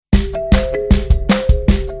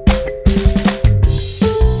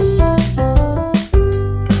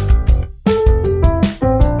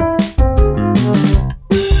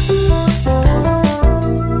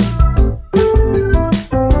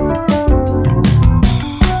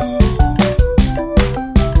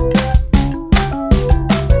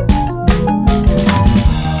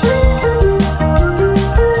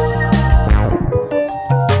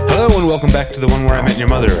Your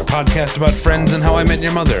Mother, a podcast about friends and how I met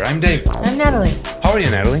your mother. I'm Dave. I'm Natalie. How are you,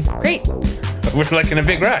 Natalie? Great. We're like in a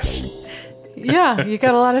big rush. Yeah, you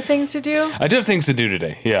got a lot of things to do. I do have things to do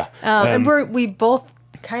today, yeah. And we both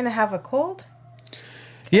kind of have a cold.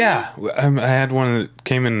 Yeah, I had one that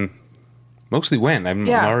came in mostly when. I'm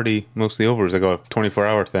already mostly over. It's like a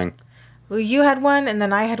 24-hour thing. Well, you had one, and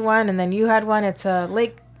then I had one, and then you had one. It's a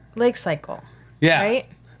lake cycle. Yeah. Right?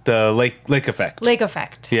 The lake effect. Lake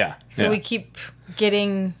effect. Yeah. So we keep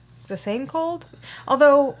getting the same cold.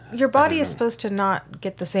 Although your body is supposed to not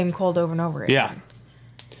get the same cold over and over again. Yeah.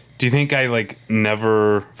 Do you think I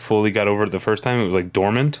never fully got over it the first time? It was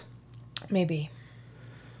dormant? Maybe.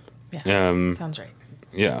 Yeah. Sounds right.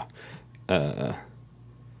 Yeah.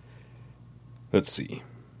 Let's see.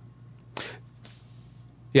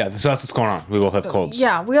 Yeah, so that's what's going on. We both have colds.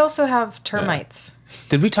 Yeah, we also have termites.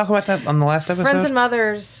 Did we talk about that on the last episode? Friends and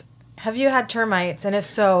mothers, have you had termites? And if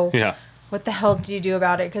so, what the hell do you do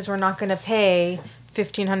about it? Because we're not going to pay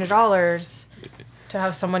 $1,500 to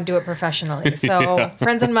have someone do it professionally. So,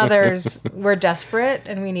 friends and mothers, we're desperate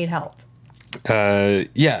and we need help.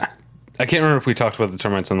 Yeah. I can't remember if we talked about the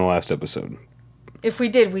termites on the last episode. If we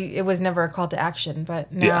did, it was never a call to action.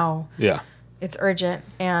 But now it's urgent.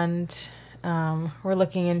 And we're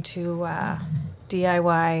looking into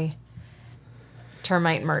DIY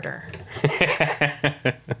termite murder.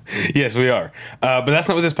 Yes, we are. But that's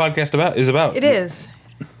not what this podcast is about. It is.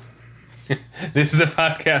 This is a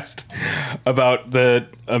podcast about the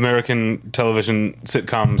American television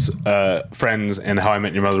sitcoms Friends and How I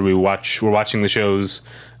Met Your Mother. We're watching the shows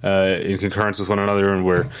in concurrence with one another, and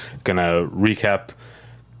we're gonna recap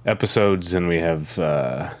episodes, and we have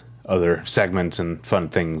other segments and fun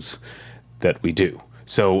things that we do.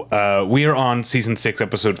 So we are on season 6,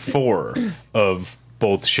 episode 4 of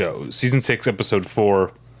both shows. Season 6, episode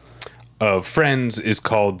 4 of Friends is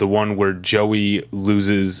called the one where Joey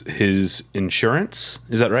loses his insurance.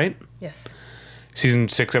 Is that right? Yes. Season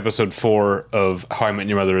 6, episode 4 of How I Met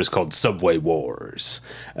Your Mother is called Subway Wars.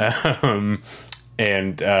 And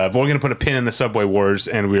we're going to put a pin in the Subway Wars,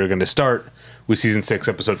 and we are going to start with season 6,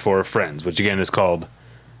 episode 4 of Friends, which again is called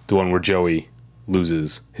the one where Joey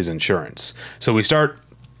loses his insurance. So we start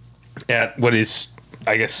at what is,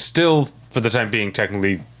 I guess, still for the time being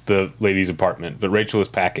technically the lady's apartment, but Rachel is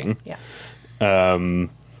packing. Yeah.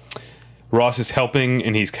 Ross is helping,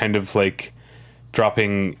 and he's kind of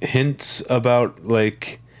dropping hints about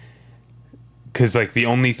because the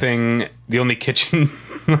only kitchen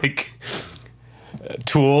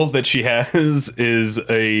tool that she has is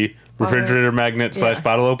a refrigerator magnet /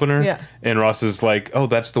 bottle opener. Yeah. And Ross is like, oh,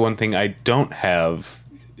 that's the one thing I don't have.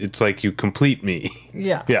 It's like, you complete me.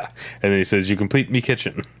 Yeah. Yeah. And then he says, you complete me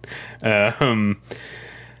kitchen. Because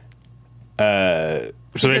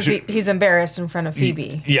he's embarrassed in front of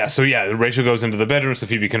Phoebe. Yeah, so Rachel goes into the bedroom, so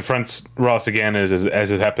Phoebe confronts Ross again, as has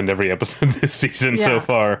happened every episode this season so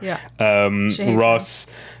far. Yeah. Ross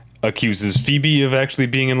accuses Phoebe of actually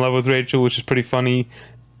being in love with Rachel, which is pretty funny.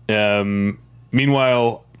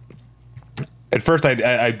 Meanwhile, at first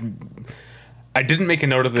I didn't make a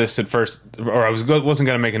note of this at first, or I wasn't going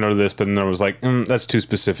to make a note of this, but then I was like, that's too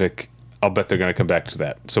specific. I'll bet they're going to come back to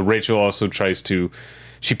that. So Rachel also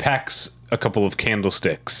she packs a couple of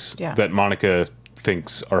candlesticks that Monica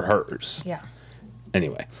thinks are hers. Yeah.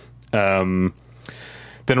 Anyway. Then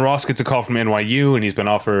Ross gets a call from NYU, and he's been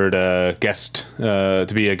offered a guest to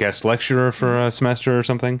be a guest lecturer for a semester or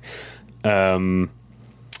something.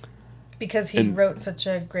 Because he wrote such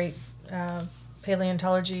a great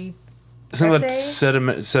paleontology something essay.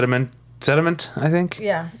 about sediment, I think.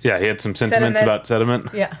 Yeah. Yeah, he had some sentiments about sediment.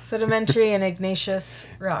 Yeah, sedimentary and igneous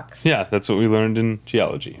rocks. Yeah, that's what we learned in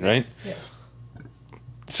geology, right? Yeah.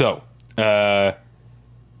 So, and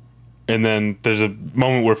then there's a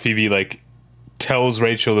moment where Phoebe tells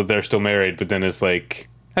Rachel that they're still married, but then is like,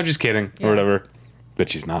 I'm just kidding, or whatever. But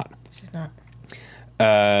she's not. She's not.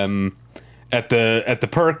 At the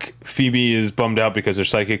perk, Phoebe is bummed out because her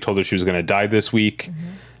psychic told her she was going to die this week.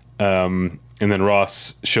 Mm-hmm. And then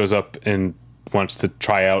Ross shows up and wants to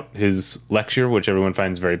try out his lecture, which everyone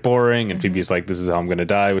finds very boring. And Phoebe's like, this is how I'm going to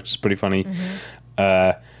die, which is pretty funny.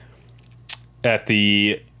 Mm-hmm. At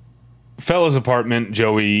the fellow's apartment,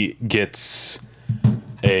 Joey gets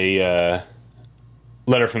a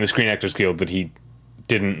letter from the Screen Actors Guild that he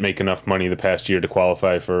didn't make enough money the past year to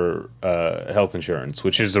qualify for health insurance,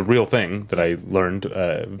 which is a real thing that I learned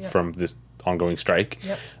from this ongoing strike.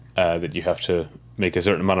 Yep. That you have to make a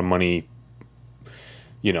certain amount of money,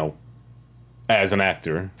 as an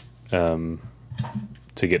actor, to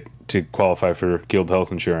qualify for Guild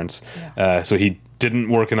health insurance. Yeah. So he didn't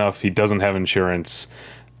work enough. He doesn't have insurance.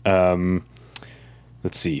 Let's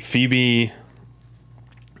see. Phoebe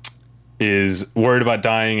is worried about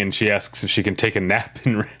dying, and she asks if she can take a nap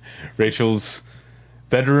in Rachel's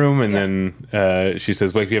bedroom, and then she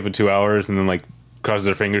says, "Wake me up in 2 hours," and then like crosses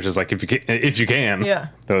her fingers, is like, if you can. Yeah,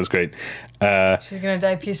 that was great. She's gonna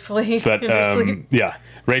die peacefully. But yeah,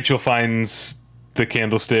 Rachel finds the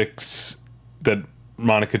candlesticks that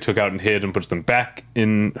Monica took out and hid, and puts them back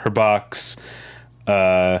in her box.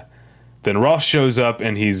 Then Ross shows up,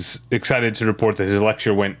 and he's excited to report that his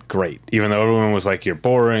lecture went great, even though everyone was like, "You're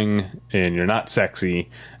boring and you're not sexy,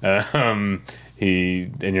 and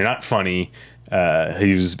you're not funny."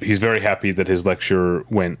 He's very happy that his lecture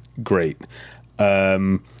went great.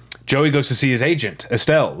 Joey goes to see his agent,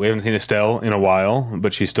 Estelle. We haven't seen Estelle in a while,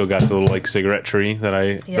 but she's still got the little like cigarette tree that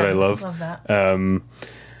I love. Love that.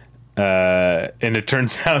 And it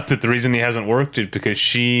turns out that the reason he hasn't worked is because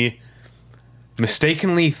she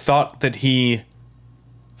mistakenly thought that he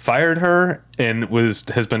fired her and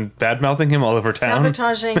has been bad mouthing him all over town,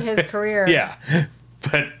 sabotaging his career. Yeah,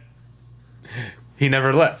 but he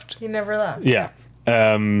never left. Yeah.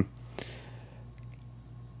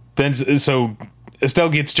 Then so Estelle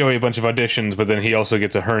gets Joey a bunch of auditions, but then he also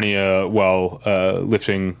gets a hernia while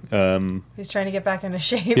lifting. He's trying to get back into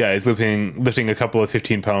shape. Yeah, he's lifting a couple of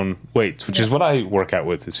 15-pound weights, which is what I work out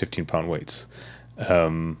with, is 15-pound weights.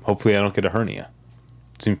 Hopefully I don't get a hernia.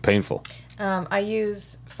 It seems painful. I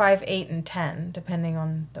use 5, 8, and 10, depending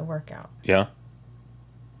on the workout. Yeah?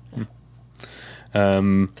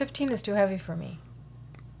 15 is too heavy for me.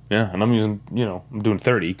 Yeah, and I'm using, I'm doing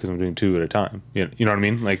 30 because I'm doing 2 at a time. You know what I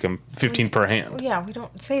mean? Like, I'm 15 per hand. Yeah, we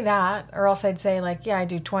don't say that, or else I'd say, like, yeah, I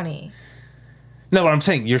do 20. No, what I'm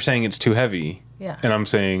saying, you're saying it's too heavy. Yeah. And I'm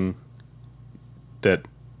saying that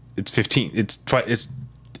it's 15. It's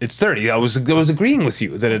 30. I was agreeing with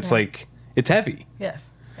you that it's like, it's heavy. Yes.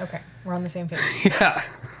 Okay. We're on the same page. Yeah.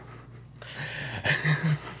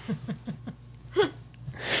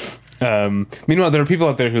 Meanwhile, there are people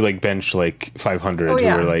out there who like bench like 500 who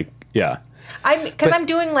are like, yeah. I'm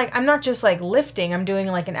doing like, I'm not just like lifting, I'm doing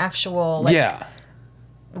like an actual like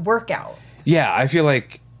workout. Yeah, I feel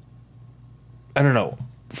like, I don't know.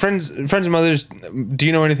 Friends and mothers, do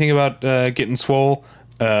you know anything about getting swole?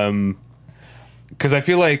 Because I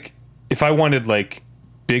feel like if I wanted like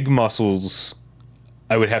big muscles,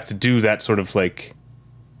 I would have to do that sort of like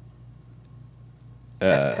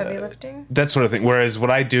heavy lifting, that sort of thing. Whereas what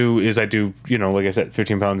I do is like I said,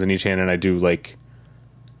 15 pounds in each hand, and I do like,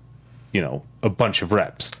 a bunch of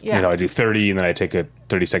reps. Yeah. I do 30, and then I take a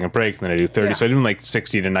 30-second break, and then I do 30. Yeah. So I do like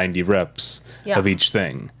 60 to 90 reps of each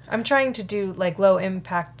thing. I'm trying to do like low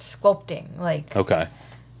impact sculpting, like. Okay.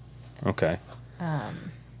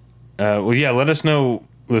 Well, yeah. Let us know,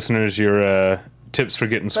 listeners, your tips for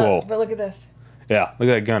getting swole. But look at this. Yeah, look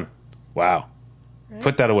at that gun. Wow. Right?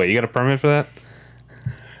 Put that away. You got a permit for that?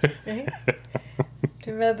 Right?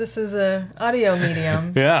 Too bad this is a audio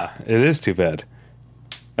medium. Yeah, it is too bad.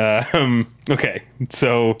 Okay,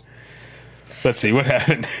 so let's see what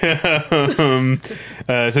happened.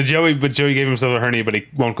 So Joey gave himself a hernia, but he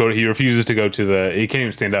won't go. He refuses to go to he can't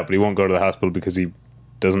even stand up, but he won't go to the hospital because he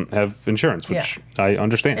doesn't have insurance, which I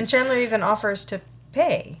understand. And Chandler even offers to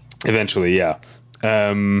pay. Eventually, yeah.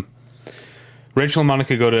 Rachel and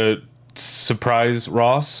Monica go to surprise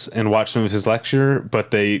Ross and watch some of his lecture, but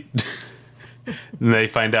they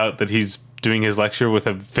find out that he's doing his lecture with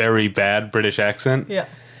a very bad British accent. Yeah.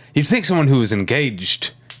 You'd think someone who was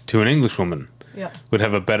engaged to an English woman would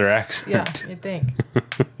have a better accent. Yeah, you'd think.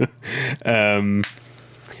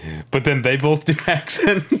 But then they both do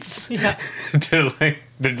accents. Yeah.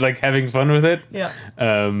 They're like having fun with it. Yeah.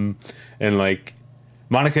 And like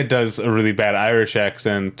Monica does a really bad Irish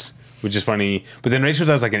accent, which is funny. But then Rachel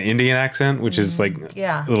does like an Indian accent, which is like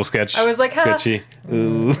a little sketch. I was like, sketchy.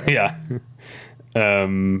 Yeah.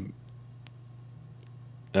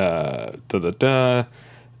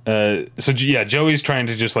 So Joey's trying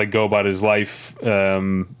to just like go about his life,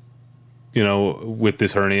 with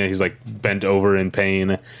this hernia. He's like bent over in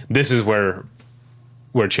pain. This is where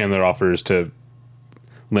Chandler offers to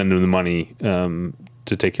lend him the money to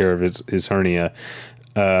take care of his hernia.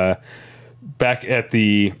 Back at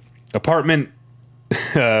the apartment,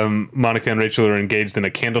 Monica and Rachel are engaged in a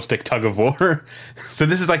candlestick tug of war. So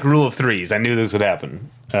this is like rule of threes. I knew this would happen.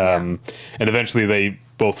 And eventually they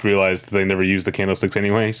both realize that they never use the candlesticks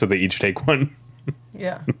anyway, so they each take one.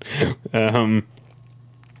 Yeah.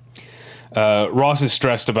 Ross is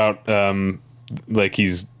stressed about like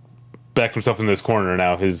he's backed himself in this corner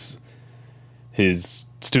now. His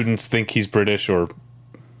students think he's British or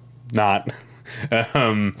not.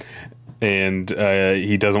 And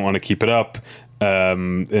he doesn't want to keep it up.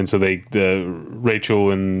 And so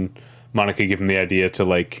Rachel and Monica give him the idea to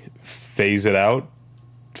like phase it out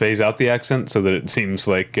phase out the accent so that it seems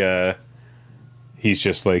like he's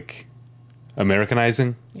just like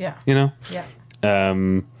Americanizing. Yeah. You know? Yeah.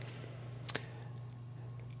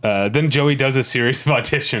 Then Joey does a series of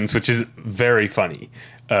auditions, which is very funny.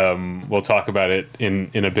 We'll talk about it in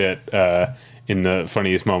a bit in the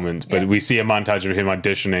funniest moments. But we see a montage of him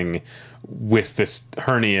auditioning with this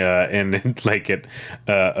hernia, and like it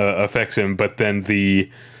affects him. But then the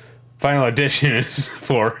final audition is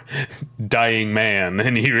for Dying Man,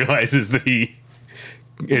 and he realizes that he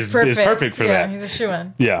is perfect for that. Yeah, he's a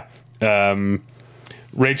shoo-in. Yeah.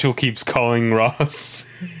 Rachel keeps calling Ross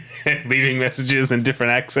and leaving messages in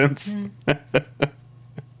different accents.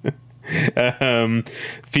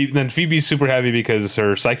 Then Phoebe's super happy because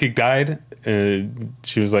her psychic died.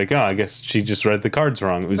 She was like, "Oh, I guess she just read the cards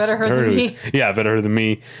wrong. It was better her than me." Yeah, better her than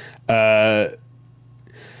me. So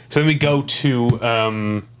then we go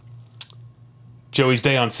to Joey's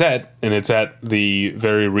day on set, and it's at the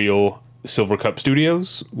very real Silver Cup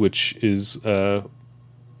Studios, which is a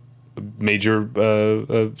major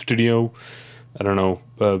studio. I don't know,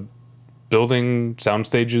 building, sound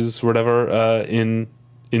stages, whatever, in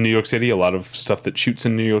New York City. A lot of stuff that shoots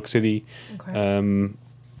in New York City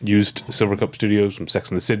used Silver Cup Studios, from Sex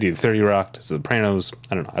and the City to 30 Rock to Sopranos.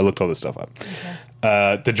 I don't know. I looked all this stuff up.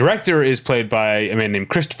 Okay. The director is played by a man named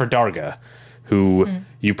Christopher Darga, who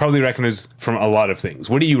you probably recognize from a lot of things.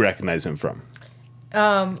 What do you recognize him from?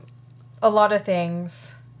 A lot of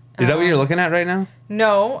things. Is that what you're looking at right now?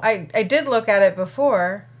 No, I did look at it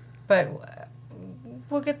before, but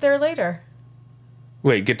we'll get there later.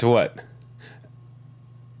 Wait, get to what?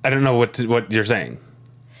 I don't know what you're saying.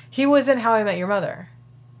 He was in How I Met Your Mother.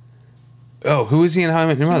 Oh, who is he in How I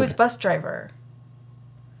Met Your Mother? He was bus driver.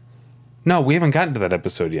 No, we haven't gotten to that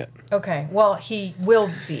episode yet. Okay, well, he will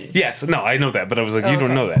be. Yes, no, I know that, but I was like, you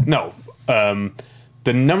don't know that. No.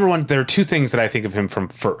 The number one, there are two things that I think of him from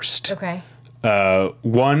first. Okay.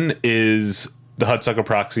 One is the Hudsucker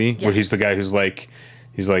Proxy, where he's the guy who's like,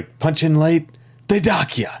 punch in late, they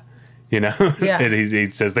dock ya. You know? Yeah. And he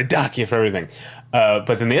says they dock you for everything.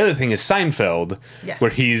 But then the other thing is Seinfeld, where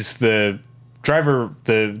he's the driver,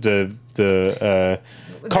 the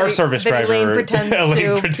car service driver. Elaine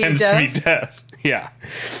pretends to be deaf. Yeah.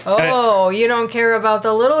 Oh, you don't care about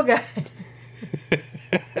the little guy.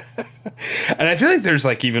 And I feel like there's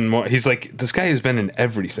like even more. He's like, this guy has been in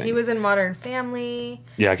everything. He was in Modern Family.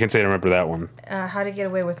 Yeah, I can't say I remember that one. How to Get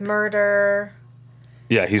Away with Murder.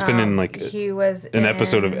 Yeah, he's been in like he was an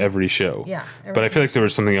episode of every show. Yeah. But I feel like there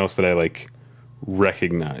was something else that I like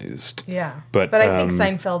recognized. Yeah. But I think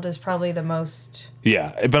Seinfeld is probably the most.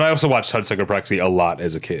 Yeah, but I also watched Hudsucker Proxy a lot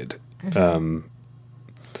as a kid. Because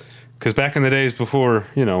back in the days before,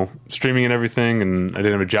 streaming and everything, and I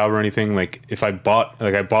didn't have a job or anything, like if I bought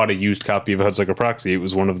a used copy of Hudsucker Proxy, it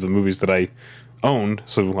was one of the movies that I owned,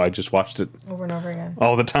 so I just watched it over and over again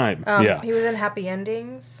all the time. Yeah. He was in Happy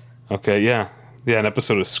Endings. Okay, yeah. Yeah, an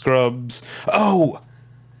episode of Scrubs. Oh!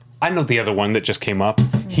 I know the other one that just came up.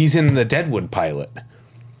 He's in the Deadwood pilot.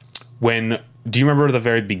 Do you remember the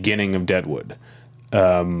very beginning of Deadwood?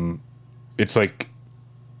 It's like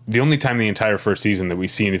the only time in the entire first season that we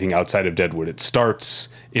see anything outside of Deadwood. It starts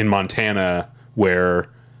in Montana, where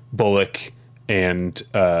Bullock and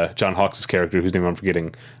John Hawkes' character, whose name I'm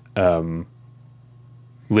forgetting, live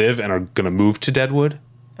and are going to move to Deadwood.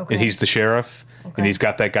 Okay. And he's the sheriff. Okay. And he's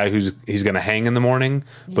got that guy he's going to hang in the morning.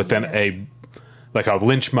 But then a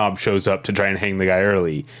lynch mob shows up to try and hang the guy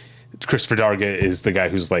early. Christopher Darga is the guy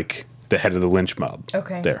who's like the head of the lynch mob.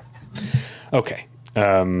 Okay. There. Okay.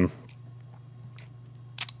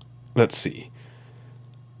 Let's see.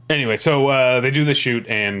 Anyway, so they do the shoot,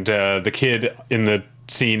 and the kid in the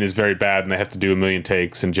scene is very bad, and they have to do a million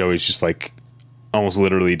takes, and Joey's just like almost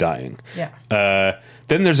literally dying. Yeah.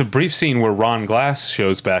 Then there's a brief scene where Ron Glass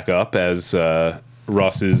shows back up as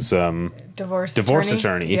Ross's divorce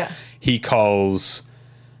attorney. Yeah. He calls,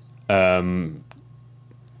 and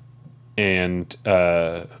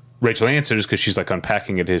Rachel answers because she's like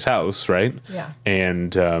unpacking at his house, right? Yeah.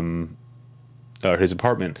 And or his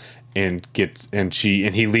apartment, and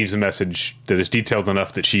he leaves a message that is detailed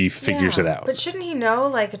enough that she figures it out. But shouldn't he know,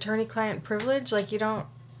 like, attorney-client privilege? Like, you don't,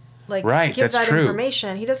 like, right, give that true.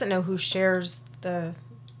 information. He doesn't know who shares the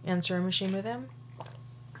answering machine with him.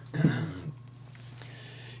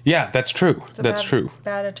 Yeah, that's true. That's true.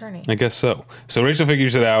 Bad attorney. I guess so. So Rachel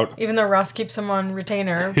figures it out. Even though Ross keeps him on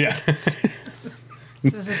retainer. Yeah. This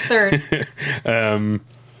is his third.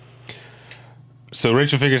 So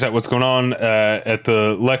Rachel figures out what's going on. At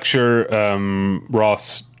the lecture,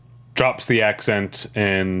 Ross drops the accent,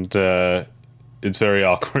 and it's very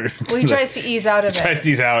awkward. Well, he tries to ease out of it. Tries to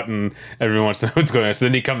ease out, and everyone wants to know what's going on. So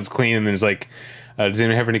then he comes clean, and there's like, does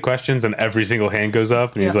anyone have any questions? And every single hand goes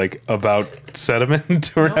up, and he's like, about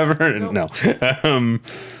sediment or whatever. Nope. No.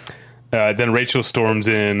 Then Rachel storms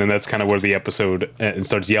in, and that's kind of where the episode and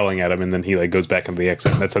starts yelling at him, and then he like goes back into the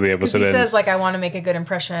exit. And that's how the episode ends. He says like, "I want to make a good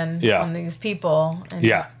impression on these people,"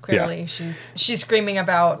 and clearly she's screaming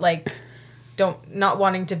about like not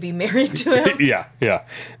wanting to be married to him. Yeah.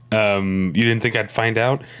 You didn't think I'd find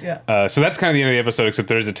out? Yeah. So that's kind of the end of the episode, except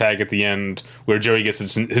there's a tag at the end where Joey gets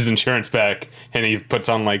his insurance back, and he puts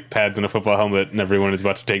on like pads and a football helmet, and everyone is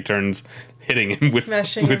about to take turns hitting him with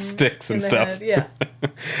sticks and stuff. Head. Yeah.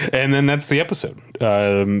 And then that's the episode.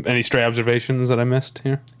 Any stray observations that I missed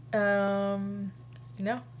here?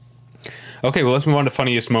 No. Okay, well, let's move on to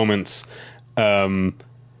funniest moments.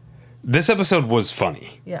 This episode was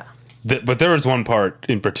funny. Yeah. But there was one part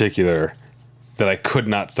in particular that I could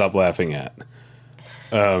not stop laughing at.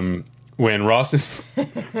 When Ross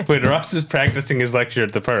is practicing his lecture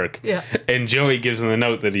at the Perk, and Joey gives him the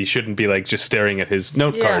note that he shouldn't be like just staring at his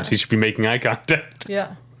note cards. He should be making eye contact.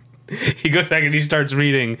 Yeah. He goes back and he starts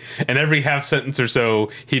reading, and every half sentence or so,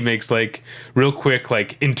 he makes like real quick,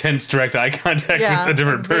 like intense direct eye contact with a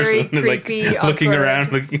different person, and like looking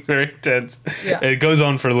around, looking very intense. Yeah. And it goes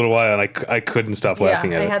on for a little while, and I couldn't stop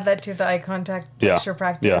laughing at it. I had that too. The eye contact lecture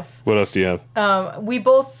practice. Yeah. What else do you have? We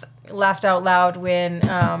both laughed out loud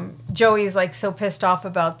when Joey's like so pissed off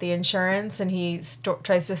about the insurance, and he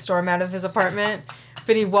tries to storm out of his apartment,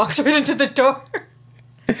 but he walks right into the door.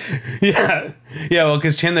 Yeah, well,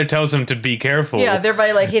 because Chandler tells him to be careful. Yeah,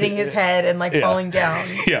 thereby like hitting his head and like falling down.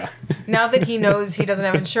 Yeah. Now that he knows he doesn't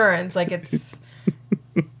have insurance, like it's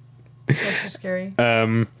extra scary.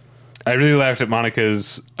 I really laughed at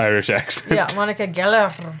Monica's Irish accent. Yeah, Monica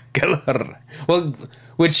Geller. Geller. Well,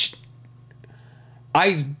 which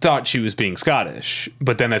I thought she was being Scottish,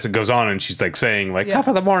 but then as it goes on and she's like saying like top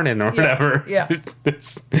of the morning or whatever. Yeah.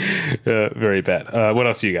 It's very bad. What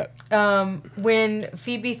else do you got? When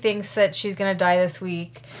Phoebe thinks that she's going to die this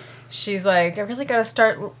week, she's like, I really got to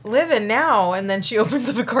start living now. And then she opens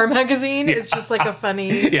up a car magazine. It's just like a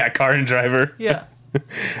funny... Yeah, Car and Driver. Yeah.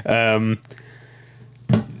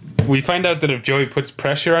 We find out that if Joey puts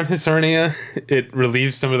pressure on his hernia, it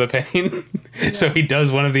relieves some of the pain. So he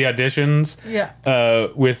does one of the auditions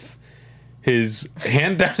with his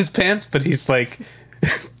hand down his pants, but he's like...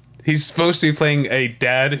 He's supposed to be playing a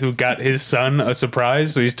dad who got his son a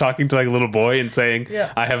surprise, so he's talking to like a little boy and saying,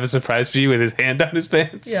 I have a surprise for you, with his hand down his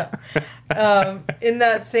pants. Yeah. In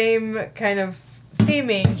that same kind of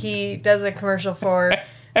theming, he does a commercial for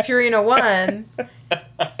Purina One,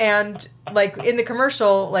 and like in the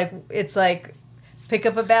commercial, like it's like pick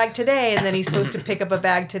up a bag today, and then he's supposed to pick up a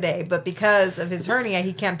bag today, but because of his hernia,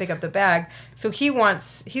 he can't pick up the bag, so he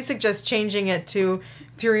suggests changing it to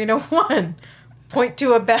Purina One. Point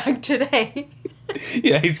to a bag today.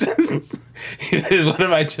 Yeah, he says, why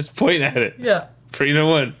don't I just point at it? Yeah. Purina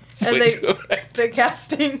One. And the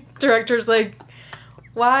casting director's like,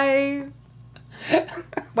 why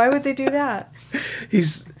would they do that?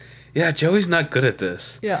 Joey's not good at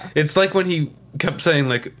this. Yeah. It's like when he kept saying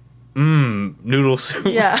like, noodle soup.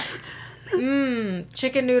 Yeah.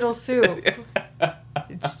 Chicken noodle soup.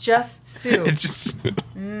 It's just soup. It's just soup.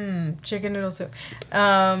 Chicken noodle soup.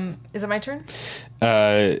 Is it my turn?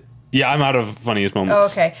 Yeah, I'm out of funniest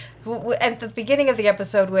moments. Oh, okay. At the beginning of the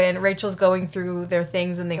episode, when Rachel's going through their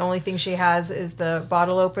things and the only thing she has is the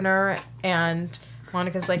bottle opener, and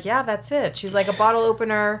Monica's like, yeah, that's it. She's like, a bottle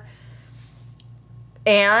opener,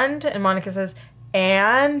 and Monica says,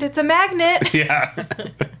 and it's a magnet. Yeah.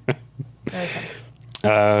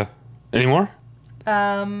 Okay. Any more?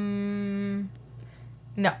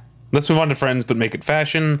 No. Let's move on to Friends, but make it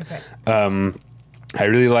fashion. Okay. I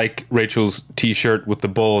really like Rachel's T-shirt with the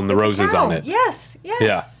bull and the roses on it. Yes.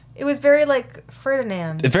 Yeah. It was very like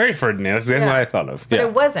Ferdinand. Very Ferdinand. That's exactly what I thought of. But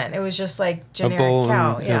it wasn't. It was just like generic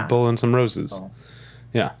cow. A bull and some roses. Bull.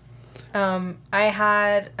 Yeah.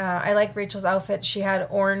 I like Rachel's outfit. She had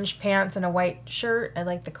orange pants and a white shirt. I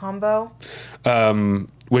like the combo.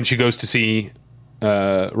 When she goes to see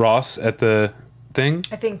Ross at the thing,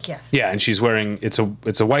 I think yes. Yeah, and she's wearing it's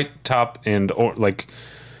a white top and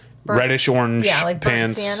reddish orange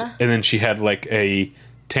pants, and then she had like a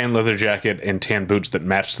tan leather jacket and tan boots that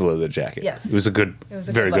matched the leather jacket. Yes, it was a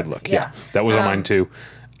very good look. Yeah, that was on mine too.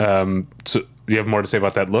 So do you have more to say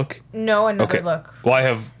about that look? No, another look. Well,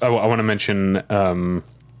 I want to mention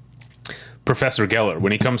Professor Geller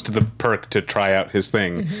when he comes to the Perk to try out his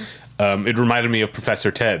thing. Mm-hmm. It reminded me of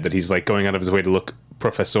Professor Ted, that he's like going out of his way to look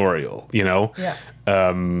professorial, you know? Yeah.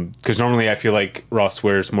 Because normally I feel like Ross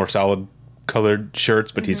wears more solid colored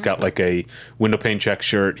shirts, but he's got like a windowpane check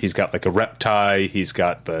shirt. He's got like a rep tie. He's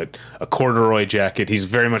got a corduroy jacket. He's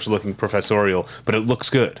very much looking professorial, but it looks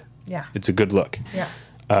good. Yeah. It's a good look. Yeah.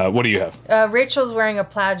 What do you have? Rachel's wearing a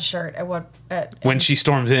plaid shirt when she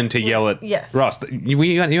storms in to yell at Ross. You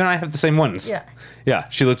and I have the same ones. Yeah. Yeah,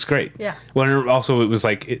 she looks great. Yeah. Well, also, it was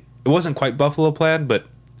like, it wasn't quite buffalo plaid, but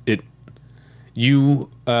you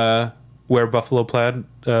wear buffalo plaid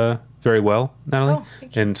very well, Natalie. Oh,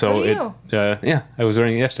 thank you. And so, do yeah, I was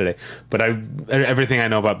wearing it yesterday. But everything I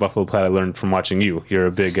know about buffalo plaid I learned from watching you. You're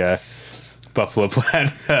a big buffalo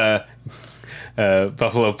plaid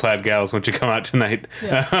buffalo plaid gals. Won't you come out tonight?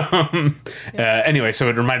 Yeah. Anyway, so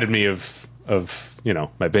it reminded me of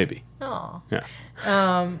my baby. Oh. Yeah.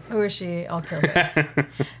 Who is she? I'll kill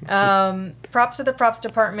her. Props to the props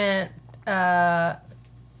department.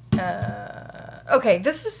 Okay,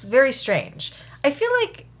 this was very strange. I feel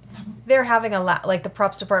like they're having a laugh. Like the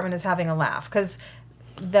props department is having a laugh because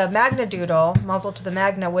the Magna Doodle, Muzzle to the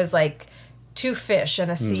Magna, was like 2 fish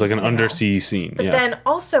and a sea. It was like an snail. undersea scene. But then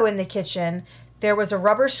also in the kitchen, there was a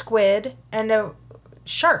rubber squid and a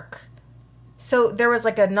shark. So there was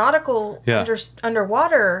like a nautical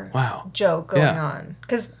underwater joke going on.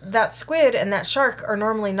 Because that squid and that shark are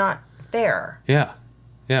normally not there. Yeah.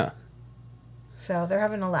 Yeah. So they're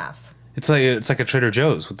having a laugh. It's like a Trader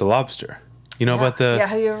Joe's with the lobster. You know about the... Yeah,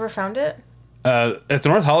 have you ever found it? At the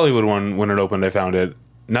North Hollywood one, when it opened, I found it.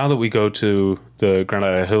 Now that we go to the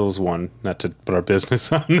Granada Hills one, not to put our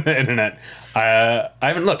business on the internet, I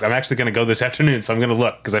haven't looked. I'm actually going to go this afternoon, so I'm going to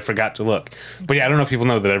look because I forgot to look. But yeah, I don't know if people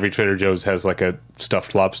know that every Trader Joe's has like a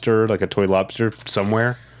stuffed lobster, like a toy lobster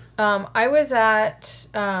somewhere. I was at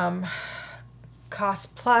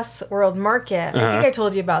Cost Plus World Market. I think I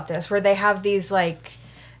told you about this, where they have these like,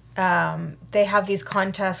 they have these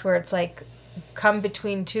contests where it's like, come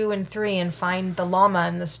between 2 and 3 and find the llama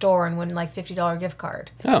in the store and win like $50 gift card.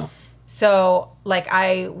 Oh. So like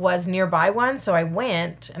I was nearby one, so I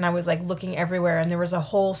went and I was like looking everywhere and there was a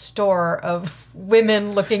whole store of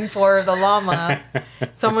women looking for the llama.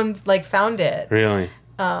 Someone like found it. Really?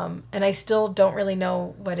 And I still don't really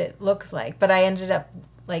know what it looks like, but I ended up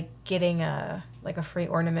like getting a free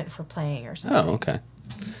ornament for playing or something. Oh, okay.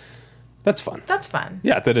 That's fun. That's fun.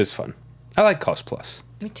 Yeah, that is fun. I like Cost Plus.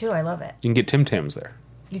 Me too. I love it. You can get Tim Tams there.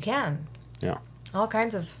 You can. Yeah. All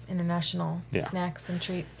kinds of international snacks and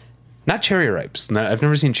treats. Not cherry ripes. I've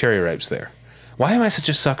never seen cherry ripes there. Why am I such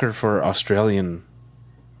a sucker for Australian?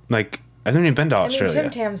 Like, I've never even been to Australia.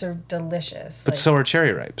 Tim Tams are delicious. But so are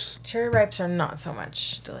cherry ripes. Cherry ripes are not so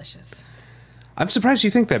much delicious. I'm surprised you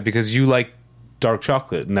think that because you like dark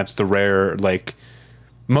chocolate, and that's the rare, like...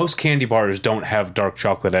 Most candy bars don't have dark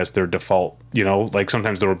chocolate as their default, Like,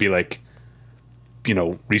 sometimes there will be, like...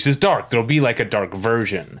 Reese's Dark. There'll be like a dark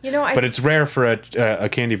version. But it's rare for a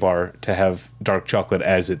candy bar to have dark chocolate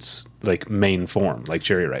as its like main form, like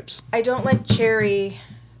cherry ripes. I don't like cherry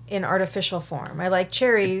in artificial form. I like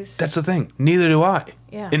cherries. That's the thing. Neither do I.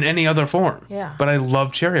 Yeah. In any other form. Yeah. But I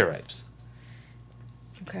love cherry ripes.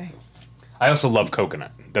 Okay. I also love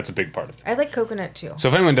coconut. That's a big part of it. I like coconut too. So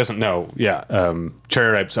if anyone doesn't know,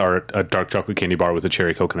 cherry ripes are a dark chocolate candy bar with a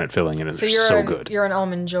cherry coconut filling in it. They're so good. You're an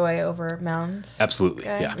Almond Joy over Mounds? Absolutely.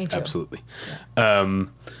 Okay, yeah, me too. Absolutely. Yeah.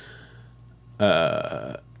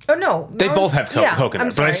 Oh no, they both have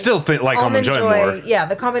coconut, but I still like Almond Joy more. Yeah,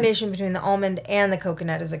 the combination between the almond and the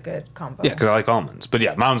coconut is a good combo. Yeah, because I like almonds, but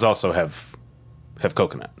yeah, Mounds also have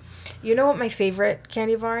coconut. You know what my favorite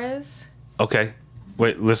candy bar is? Okay,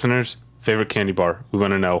 wait, listeners, favorite candy bar. We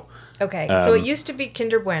want to know. Okay, so it used to be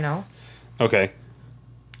Kinder Bueno. Okay.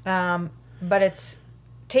 But it's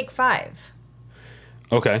Take 5.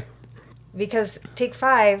 Okay. Because Take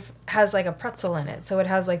 5 has like a pretzel in it, so it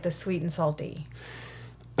has like the sweet and salty.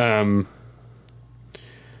 My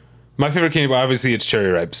favorite candy bar, obviously, it's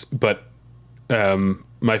cherry ripes, but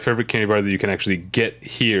my favorite candy bar that you can actually get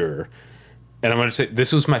here, and I'm going to say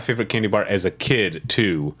this was my favorite candy bar as a kid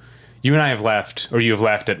too. You and I have laughed, or you have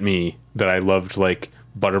laughed at me that I loved like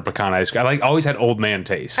butter pecan ice cream. I always had old man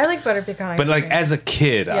taste. I like butter pecan ice cream. But like as a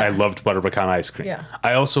kid, I loved butter pecan ice cream. Yeah.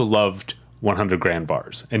 I also loved 100 grand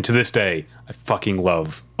bars, and to this day, I fucking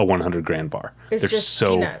love a 100 grand bar. It's They're just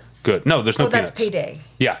so peanuts. good. No, there's no peanuts. That's Payday.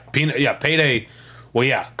 Yeah, Payday. Well,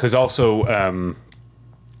 yeah, because also,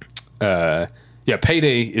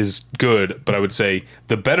 Payday is good, but I would say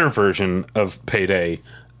the better version of Payday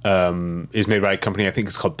is made by a company, I think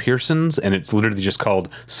it's called Pearson's, and it's literally just called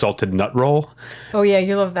Salted Nut Roll. Oh yeah,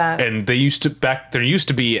 you love that. And there used to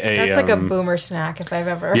be a... That's like a boomer snack if I've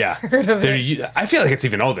ever heard of it. I feel like it's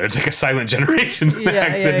even older. It's like a Silent Generation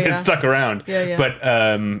snack that has stuck around. Yeah. But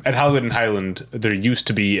at Hollywood and Highland, there used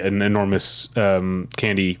to be an enormous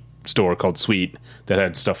candy store called Sweet that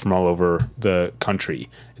had stuff from all over the country.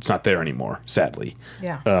 It's not there anymore, sadly.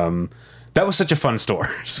 Yeah. That was such a fun store,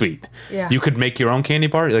 Sweet. Yeah. You could make your own candy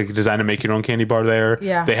bar, like design and make your own candy bar there.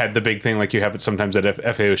 Yeah. They had the big thing like you have it sometimes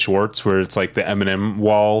at FAO Schwartz where it's like the M&M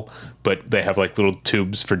wall, but they have like little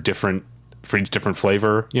tubes for each different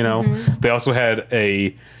flavor, you know. They also had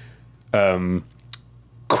a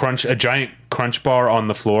giant crunch bar on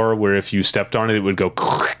the floor where if you stepped on it, it would go.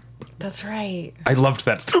 That's right. I loved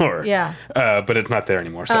that store. Yeah. But it's not there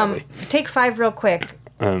anymore, sadly. Take 5 real quick.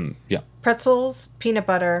 Yeah. Pretzels, peanut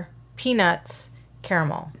butter, peanuts,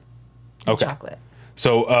 caramel, and chocolate.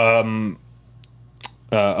 So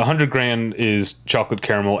 100 grand is chocolate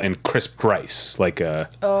caramel and crisped rice, like a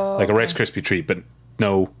Rice Krispie treat, but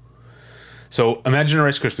no. So imagine a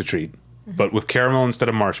Rice Krispie treat, but with caramel instead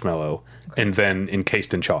of marshmallow, and then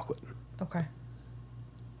encased in chocolate. Okay.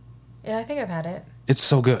 Yeah, I think I've had it. It's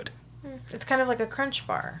so good. It's kind of like a Crunch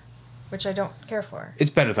bar, which I don't care for. It's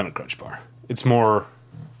better than a Crunch bar. It's more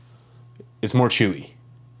chewy,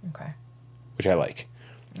 Okay. which I like.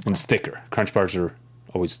 And it's thicker. Crunch bars are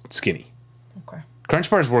always skinny. Okay. Crunch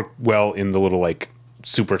bars work well in the little like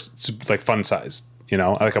super like fun size. You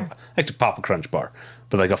know, I like to pop a Crunch bar,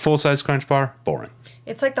 but like a full size Crunch bar, boring.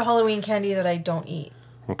 It's like the Halloween candy that I don't eat.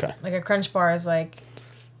 Okay. Like a Crunch bar is like,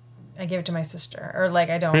 I give it to my sister, or like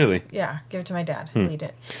I don't. Really? Yeah, give it to my dad. He'll eat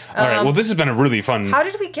it. All right. Well, this has been a really fun. How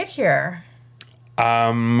did we get here?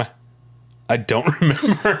 I don't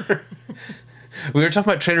remember. We were talking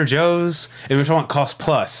about Trader Joe's, and we were talking about Cost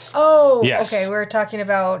Plus. Oh, yes. Okay. We were talking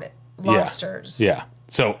about lobsters. Yeah.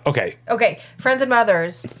 So, okay. Okay. Friends and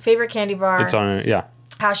Mothers, favorite candy bar. It's on, yeah.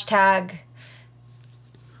 Hashtag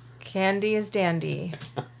candy is dandy.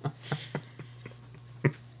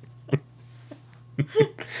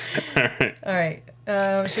 All right.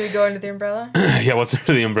 Should we go under the umbrella? Yeah, what's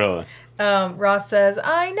under the umbrella? Ross says,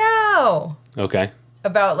 I know. Okay.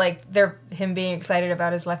 About like him being excited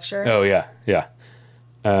about his lecture. Oh, yeah. Yeah.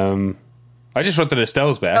 I just wrote that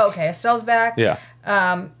Estelle's back. Oh, okay. Estelle's back. Yeah.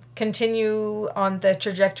 Continue on the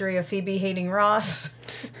trajectory of Phoebe hating Ross.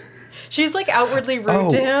 She's like outwardly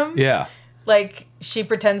rude to him. Yeah. Like she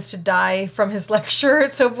pretends to die from his lecture.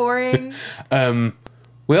 It's so boring.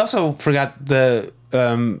 We also forgot the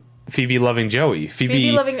Phoebe loving Joey.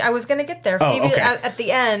 I was going to get there. Oh, Phoebe okay. at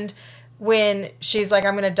the end when she's like,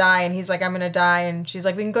 I'm going to die. And he's like, I'm going to die. And she's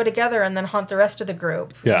like, we can go together and then haunt the rest of the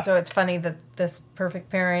group. Yeah. And so it's funny that this perfect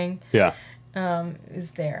pairing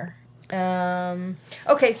is there.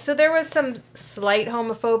 Okay, so there was some slight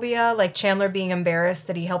homophobia, like Chandler being embarrassed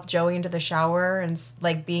that he helped Joey into the shower and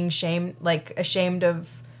like being ashamed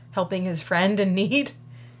of helping his friend in need,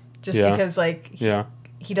 just because like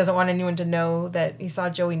he doesn't want anyone to know that he saw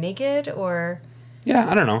Joey naked, or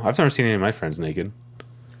I don't know. I've never seen any of my friends naked.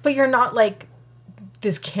 But you're not like,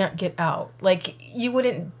 this can't get out. Like you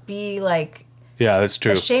wouldn't be like that's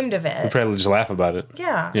true. ashamed of it. We'd probably just laugh about it.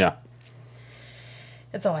 Yeah.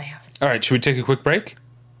 That's all I have. All right, should we take a quick break?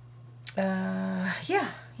 Yeah,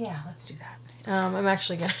 let's do that. I'm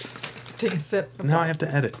actually gonna take a sip. No, I have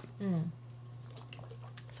to edit.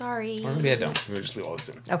 Sorry. Or maybe I don't. Maybe just leave all this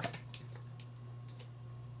in. Okay.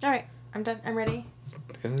 All right, I'm done. I'm ready.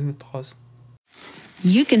 Pause.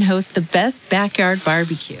 You can host the best backyard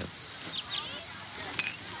barbecue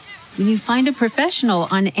when you find a professional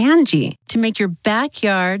on Angie to make your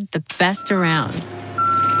backyard the best around.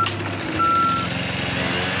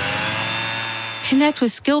 Connect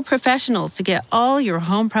with skilled professionals to get all your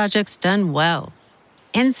home projects done well.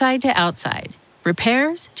 Inside to outside,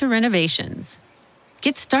 repairs to renovations.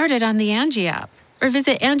 Get started on the Angie app or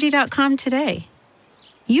visit Angie.com today.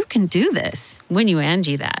 You can do this when you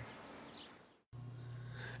Angie that.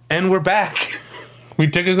 And we're back. We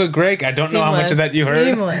took a quick break. I don't know how much of that you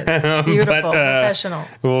heard. Seamless. Beautiful. Professional.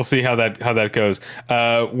 We'll see how that goes.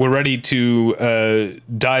 We're ready to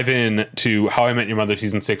dive in to How I Met Your Mother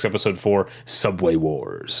Season 6, Episode 4, Subway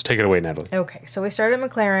Wars. Take it away, Natalie. Okay, so we started at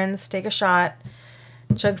McLaren's. Take a shot.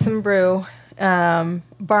 Chug some brew.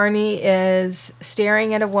 Barney is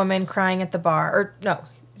staring at a woman crying at the bar.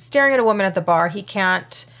 Staring at a woman at the bar. He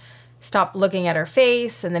can't stop looking at her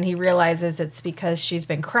face, and then he realizes it's because she's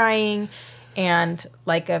been crying. And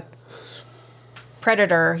like a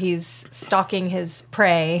predator, he's stalking his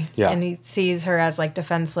prey, and he sees her as like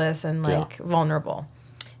defenseless and like vulnerable,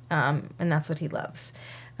 and that's what he loves.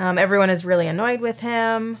 Everyone is really annoyed with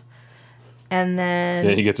him, and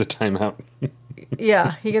then he gets a timeout.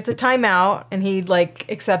 he gets a timeout, and he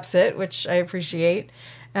like accepts it, which I appreciate.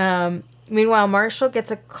 Meanwhile, Marshall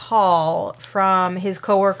gets a call from his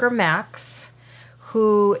coworker Max,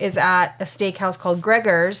 who is at a steakhouse called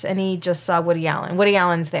Gregor's, and he just saw Woody Allen. Woody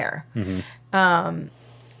Allen's there. Mm-hmm.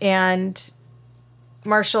 And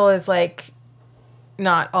Marshall is like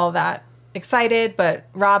not all that excited, but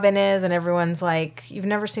Robin is, and everyone's like, you've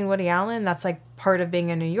never seen Woody Allen? That's like part of being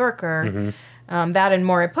a New Yorker. Mm-hmm. That and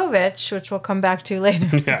Maury Povich, which we'll come back to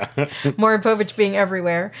later. Yeah. Maury Povich being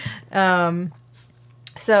everywhere.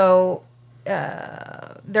 So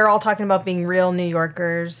they're all talking about being real New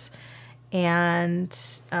Yorkers. And,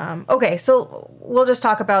 okay, so we'll just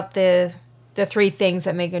talk about the three things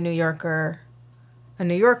that make a New Yorker,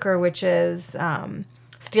 which is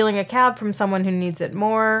stealing a cab from someone who needs it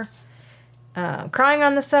more, crying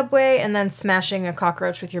on the subway, and then smashing a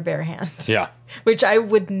cockroach with your bare hands. Yeah. Which I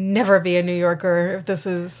would never be a New Yorker if this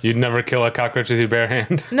is... You'd never kill a cockroach with your bare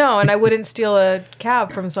hand? No, and I wouldn't steal a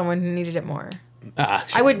cab from someone who needed it more. Sure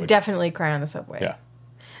I would definitely cry on the subway. Yeah.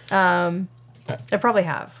 I probably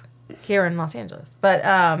have here in Los Angeles. But,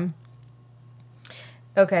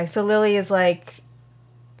 okay, so Lily is like,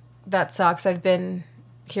 that sucks. I've been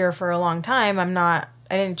here for a long time. I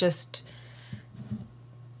didn't just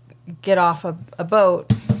get off a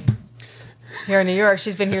boat here in New York.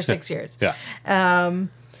 She's been here 6 years. Yeah.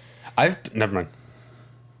 Never mind.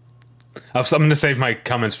 I'm going to save my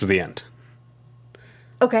comments for the end.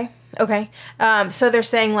 Okay. So they're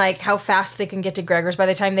saying like how fast they can get to Gregor's. By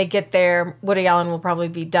the time they get there, Woody Allen will probably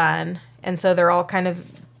be done. And so they're all kind of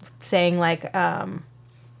saying like,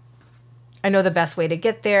 I know the best way to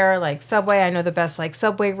get there, like subway. I know the best like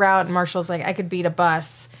subway route. And Marshall's like, I could beat a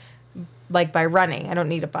bus like by running. I don't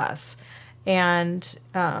need a bus. And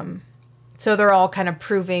so they're all kind of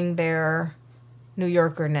proving their New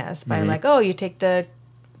Yorker-ness by like, oh, you take the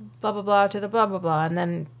blah, blah, blah to the blah, blah, blah, and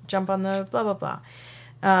then jump on the blah, blah, blah.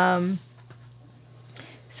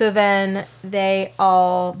 So then they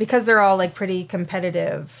all, because they're all like pretty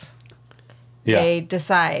competitive, they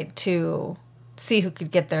decide to see who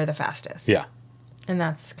could get there the fastest. Yeah. And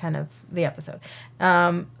that's kind of the episode.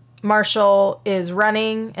 Marshall is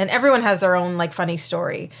running, and everyone has their own like funny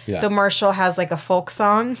story. Yeah. So Marshall has like a folk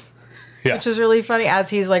song, which is really funny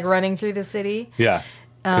as he's like running through the city. Yeah.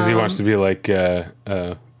 Because he wants to be like,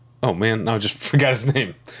 oh man, no, I just forgot his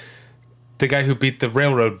name. The guy who beat the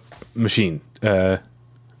railroad machine. Anyway,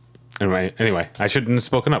 I shouldn't have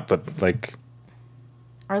spoken up, but like...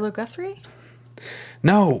 Arlo Guthrie?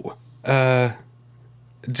 No.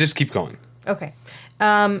 Just keep going. Okay.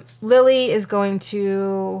 Lily is going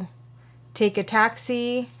to take a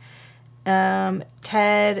taxi.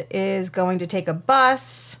 Ted is going to take a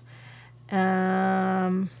bus.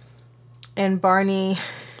 And Barney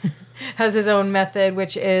has his own method,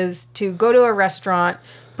 which is to go to a restaurant,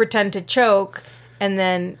 pretend to choke, and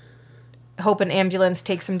then hope an ambulance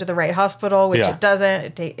takes him to the right hospital, which it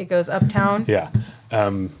doesn't. It goes uptown. Yeah.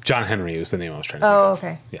 John Henry was the name I was trying to think of.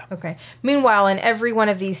 Okay. Yeah. Okay. Meanwhile, in every one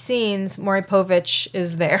of these scenes, Maury Povich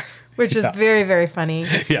is there, which is very, very funny.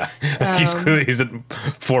 Yeah. He's at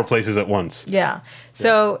 4 places at once. Yeah.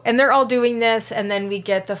 So, and they're all doing this, and then we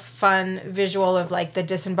get the fun visual of like the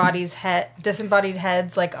disembodied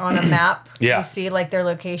heads like on a map. Yeah. You see like their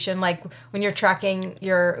location, like when you're tracking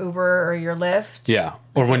your Uber or your Lyft. Yeah.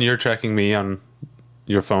 Or when you're tracking me on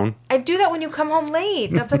your phone. I do that when you come home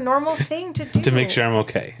late. That's a normal thing to do. To make sure I'm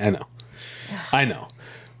okay. I know.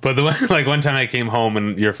 But one time I came home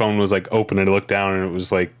and your phone was like open and I looked down and it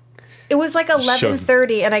was like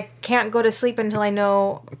 11:30 and I can't go to sleep until I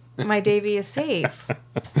know my Davy is safe.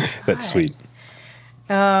 That's sweet.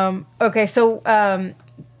 Okay, so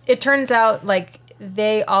it turns out like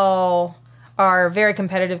they all are very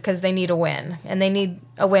competitive because they need a win, and they need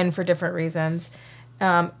a win for different reasons.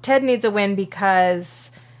 Ted needs a win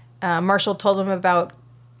because Marshall told him about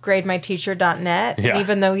grademyteacher.net. Yeah.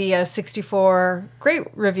 Even though he has 64 great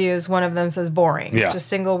reviews, one of them says boring. Yeah. Just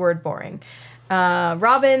single word boring.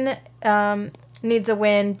 Robin needs a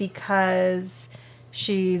win because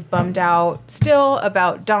she's bummed out still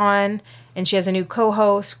about Dawn, and she has a new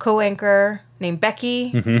co-anchor named Becky,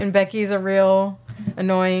 and Becky's a real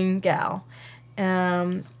annoying gal.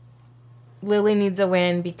 Lily needs a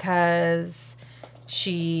win because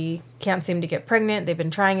she can't seem to get pregnant. They've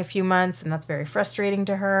been trying a few months, and that's very frustrating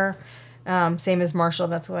to her. Same as Marshall.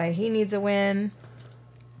 That's why he needs a win.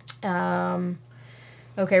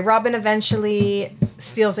 Okay, Robin eventually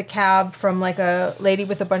steals a cab from like a lady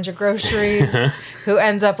with a bunch of groceries who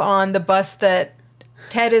ends up on the bus that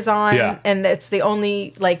Ted is on, and it's the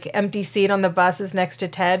only like empty seat on the bus is next to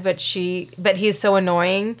Ted, but he's so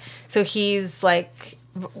annoying. So he's like,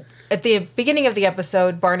 at the beginning of the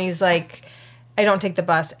episode, Barney's like, I don't take the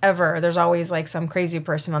bus ever. There's always like some crazy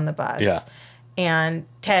person on the bus. Yeah. And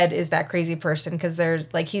Ted is that crazy person because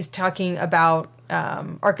there's like he's talking about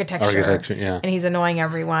architecture, and he's annoying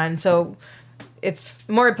everyone. So it's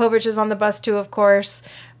Maury Povich is on the bus too, of course,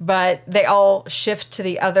 but they all shift to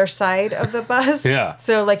the other side of the bus. Yeah.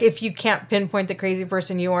 So, like, if you can't pinpoint the crazy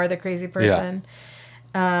person, you are the crazy person.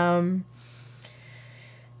 Yeah.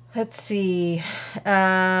 Let's see.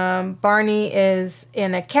 Barney is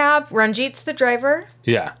in a cab. Ranjit's the driver.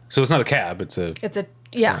 Yeah. So it's not a cab. It's a...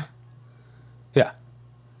 Yeah. Yeah.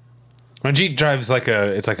 Ranjit drives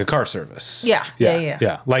it's like a car service. Yeah.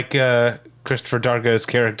 Yeah. Like Christopher Darga's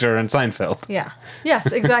character in Seinfeld. Yeah.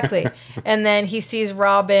 Yes, exactly. And then he sees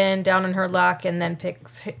Robin down on her luck and then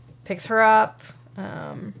picks her up.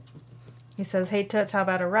 He says, "Hey, Toots, how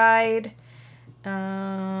about a ride?"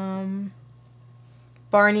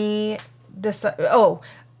 Barney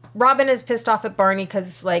Robin is pissed off at Barney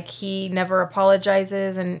because, like, he never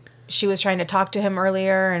apologizes, and she was trying to talk to him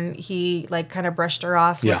earlier, and he, like, kind of brushed her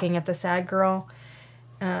off looking at the sad girl.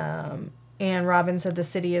 And Robin said, "The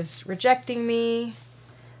city is rejecting me."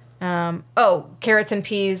 Carrots and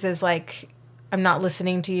Peas is like, "I'm not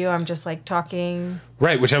listening to you. I'm just, like, talking."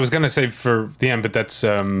 Right, which I was going to save for the end, but that's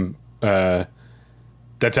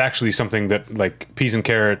actually something that, like, Peas and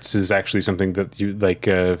Carrots is actually something that you, like...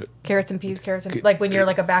 Carrots and Peas, like, when you're,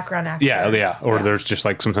 like, a background actor. Yeah. Or there's just,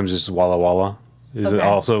 like, sometimes just Walla Walla is it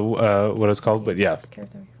also what it's called, but yeah.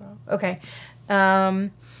 Carrots and Peas. Okay.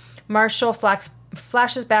 Marshall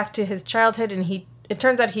flashes back to his childhood, and it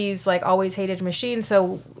turns out he's, like, always hated machines,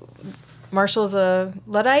 so Marshall's a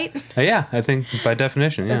Luddite? Yeah, I think by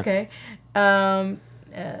definition, yeah. Okay.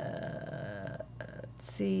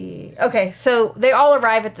 Let's see. Okay, so they all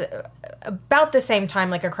arrive at about the same time,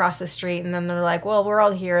 like, across the street, and then they're like, "Well, we're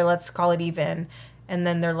all here, let's call it even." And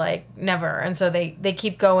then they're like, "Never." And so they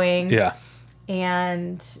keep going. Yeah.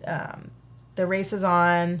 And the race is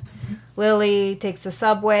on. Lily takes the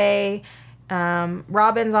subway.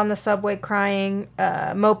 Robin's on the subway crying.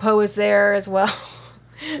 Mopo is there as well.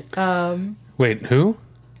 Wait, who?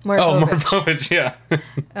 Maury yeah.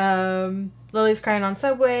 Lily's crying on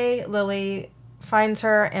subway. Lily finds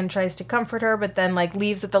her and tries to comfort her, but then, like,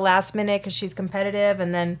 leaves at the last minute because she's competitive.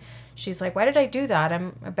 And then she's like, "Why did I do that?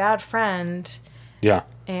 I'm a bad friend." Yeah.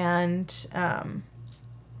 And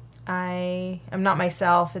I'm not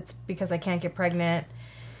myself. It's because I can't get pregnant.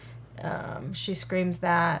 She screams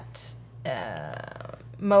that.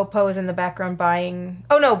 Mopo is in the background buying...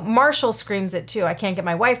 Oh, no, Marshall screams it, too. "I can't get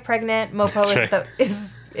my wife pregnant." Mopo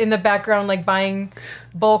is in the background, like, buying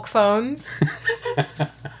bulk phones.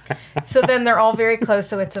 So then they're all very close,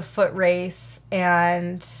 so it's a foot race,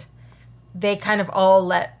 and they kind of all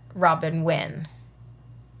let Robin win.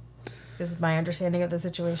 This is my understanding of the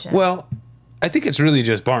situation. Well, I think it's really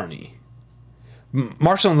just Barney.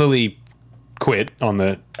 Marshall and Lily quit on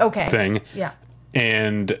the thing. Yeah.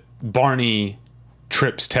 And Barney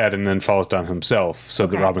trips Ted and then falls down himself, so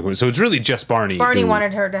that Robin quits. So it's really just Barney. Barney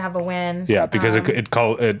wanted her to have a win. Yeah, because it's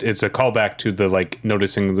a callback to the, like,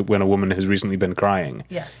 noticing that when a woman has recently been crying.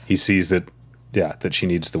 Yes. He sees that she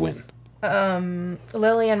needs the win.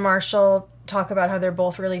 Lily and Marshall talk about how they're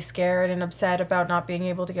both really scared and upset about not being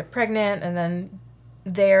able to get pregnant, and then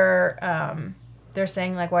they're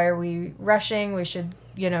saying, like, "Why are we rushing? We should,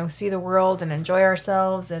 see the world and enjoy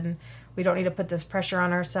ourselves, and we don't need to put this pressure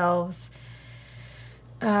on ourselves."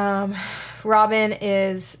 Robin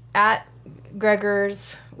is at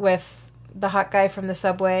Gregor's with the hot guy from the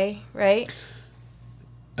subway, right?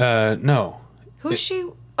 No. Who's she?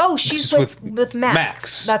 Oh, she's with Max.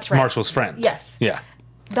 Max. That's right. Marshall's friend. Yes. Yeah.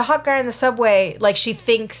 The hot guy in the subway, like, she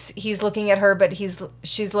thinks he's looking at her, but he's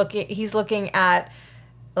looking at,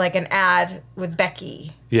 like, an ad with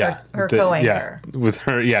Becky. Yeah. Her co-anchor. Yeah. With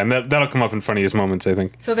her, yeah, and that'll come up in funniest moments, I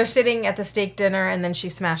think. So they're sitting at the steak dinner, and then she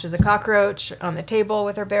smashes a cockroach on the table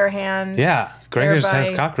with her bare hands. Yeah. Gregor's has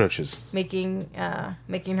cockroaches. Making her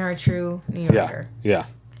a true New Yorker. Yeah.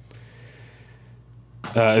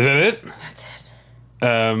 Is that it? That's it.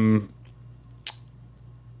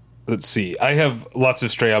 Let's see. I have lots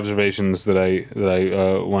of stray observations that I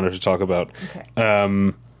wanted to talk about.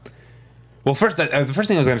 Okay. Well, first, the first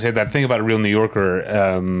thing I was going to say, that thing about a real New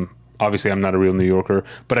Yorker, obviously I'm not a real New Yorker,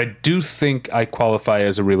 but I do think I qualify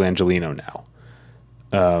as a real Angelino now.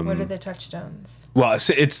 What are the touchstones? Well, I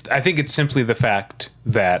think it's simply the fact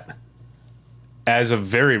that as of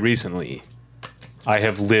very recently, I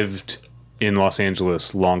have lived in Los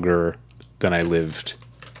Angeles longer than I lived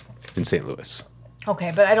in St. Louis.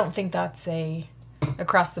 Okay, but I don't think that's a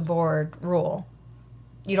across the board rule.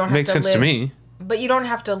 You don't have Makes sense to me. But you don't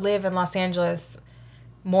have to live in Los Angeles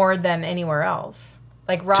more than anywhere else.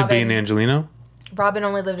 Like Robin, to be an Angelino? Robin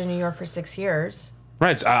only lived in New York for 6 years.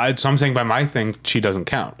 Right. So I'm saying by my thing, she doesn't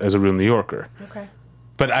count as a real New Yorker. Okay.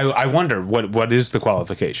 But I wonder what is the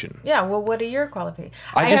qualification? Yeah, well, what are your qualifications?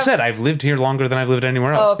 I said I've lived here longer than I've lived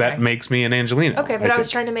anywhere else. Okay. That makes me an Angelino. Okay, but I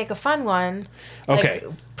was trying to make a fun one. Okay.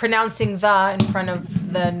 Like pronouncing the in front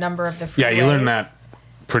of the number of the freeways. Yeah, you learn that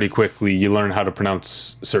pretty quickly. You learn how to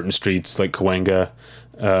pronounce certain streets like Cahuenga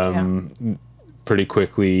pretty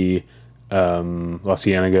quickly. La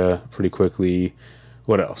Cienega pretty quickly.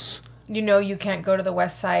 What else? You know you can't go to the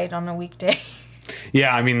west side on a weekday.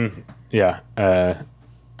 Yeah, I mean, yeah.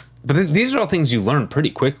 But these are all things you learn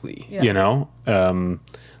pretty quickly, you know?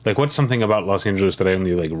 Like, what's something about Los Angeles that I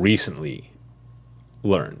only, like, recently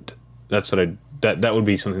learned? That's what that would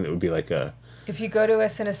be something that would be like a... If you go to a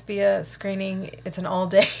Cinespia screening, it's an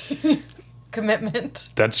all-day commitment.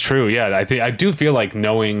 That's true, yeah. I do feel like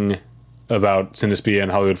knowing about Cinespia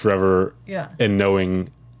and Hollywood Forever and knowing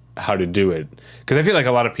how to do it. Because I feel like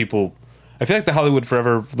a lot of people... I feel like the Hollywood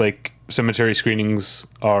Forever, like, cemetery screenings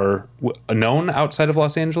are known outside of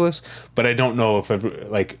Los Angeles, but I don't know if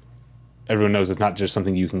everyone knows it's not just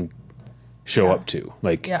something you can show up to.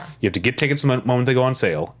 Like, you have to get tickets the moment they go on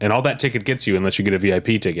sale, and all that ticket gets you, unless you get a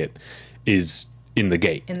VIP ticket, is in the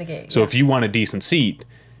gate. So if you want a decent seat,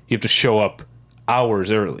 you have to show up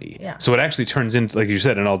hours early. So it actually turns into, like you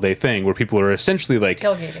said, an all-day thing where people are essentially like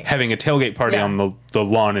having a tailgate party on the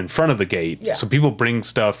lawn in front of the gate. So people bring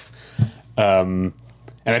stuff.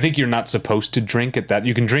 And I think you're not supposed to drink at that.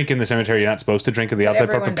 You can drink in the cemetery. You're not supposed to drink at the outside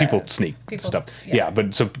part, but people sneak stuff. Yeah,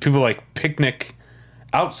 but so people like picnic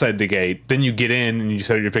outside the gate. Then you get in and you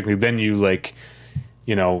set up your picnic. Then you like,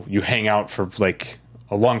 you know, you hang out for like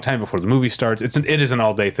a long time before the movie starts. It is an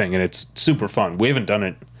all day thing, and it's super fun. We haven't done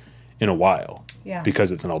it in a while,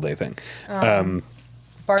 because it's an all day thing.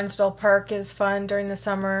 Barnsdall Park is fun during the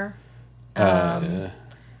summer.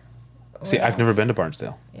 See, I've never been to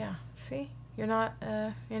Barnsdall. Yeah, see. You're not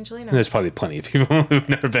Angelino. There's probably plenty of people who've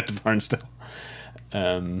never been to Barnsdall.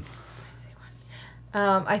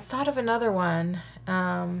 I thought of another one.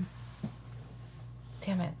 Damn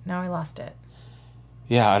it. Now I lost it.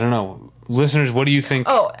 Yeah, I don't know. Listeners, what do you think?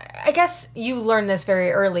 Oh, I guess you learned this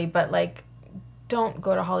very early, but, like, don't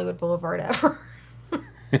go to Hollywood Boulevard ever.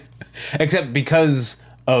 Except because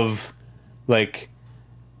of, like...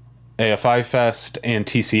 AFI Fest and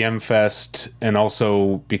TCM Fest, and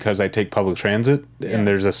also because I take public transit and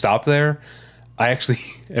there's a stop there, I actually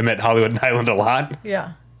am at Hollywood and Highland a lot.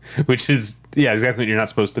 Yeah. Which is, exactly what you're not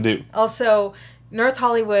supposed to do. Also, North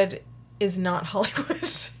Hollywood is not Hollywood.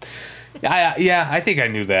 I think I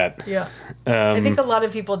knew that. Yeah. I think a lot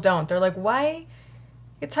of people don't. They're like, why?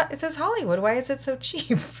 It says Hollywood. Why is it so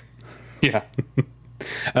cheap? Yeah.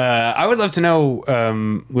 I would love to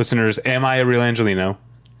know, listeners, am I a real Angelino?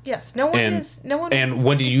 Yes, no one is. No one. And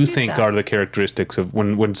what do you think are the characteristics of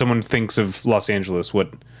when someone thinks of Los Angeles?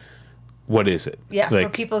 What is it? Yeah, like,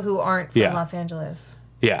 for people who aren't from Los Angeles.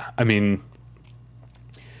 Yeah, I mean,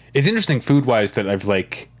 it's interesting food-wise that I've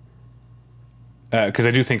like, because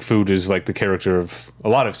I do think food is like the character of a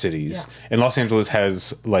lot of cities, and Los Angeles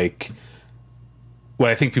has like. What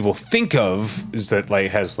I think people think of is that like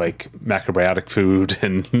has like macrobiotic food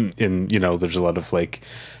and you know there's a lot of like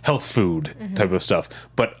health food type of stuff,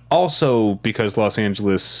 but also because Los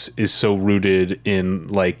Angeles is so rooted in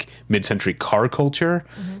like mid-century car culture,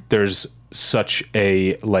 there's such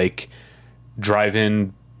a like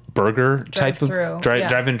drive-in burger type of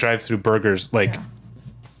drive-in drive-through burgers like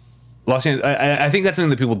Los Angeles. I think that's something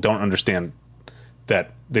that people don't understand.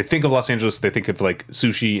 That they think of Los Angeles, they think of like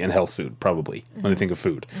sushi and health food, probably, when they think of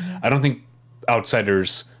food. I don't think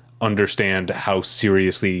outsiders understand how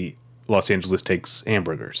seriously Los Angeles takes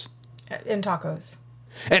hamburgers. And tacos.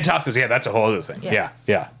 And tacos, that's a whole other thing. Yeah.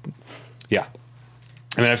 I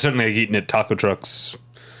mean, I've certainly eaten at taco trucks.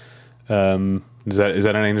 Is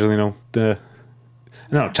that an Angelino?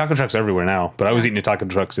 No, taco trucks everywhere now, but I was eating at taco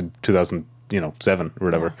trucks in 2007 or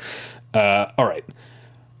whatever. All right.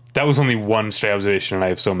 That was only one stray observation, and I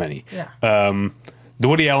have so many. Yeah. The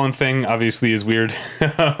Woody Allen thing obviously is weird.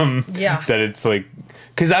 That it's like,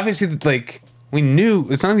 because obviously, like, we knew,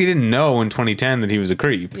 it's not like we didn't know in 2010 that he was a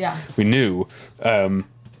creep. Yeah. We knew. But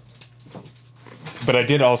I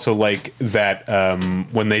did also like that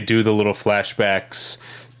when they do the little flashbacks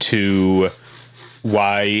to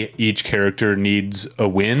why each character needs a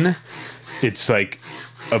win, it's like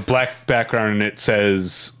a black background and it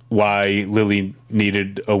says why Lily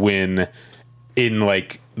needed a win in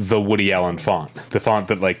like the Woody Allen font, the font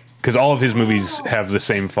that like, because all of his movies have the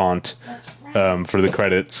same font for the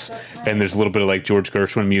credits, and there's a little bit of like George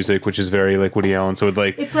Gershwin music, which is very like Woody Allen. So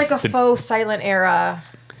it's like a faux silent era.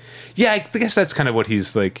 Yeah, I guess that's kind of what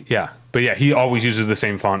he's like. Yeah, but yeah, he always uses the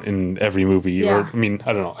same font in every movie. Yeah. Or I mean,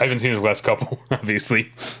 I don't know. I haven't seen his last couple,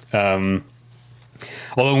 obviously.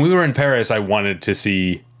 Although when we were in Paris, I wanted to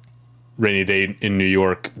see Rainy Day in New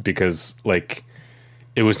York because, like,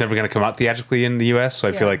 it was never going to come out theatrically in the U.S. So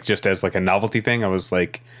I feel like just as, like, a novelty thing, I was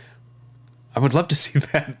like, I would love to see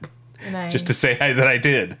that. Just to say that I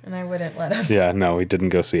did. And I wouldn't let us. Yeah, no, we didn't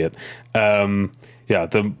go see it. Yeah,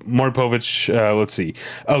 the Maury Povich, let's see.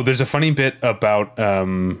 Oh, there's a funny bit about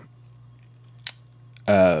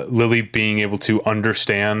Lily being able to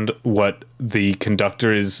understand what the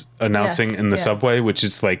conductor is announcing in the subway, which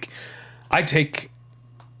is like, I take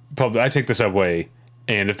the subway,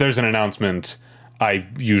 and if there's an announcement, I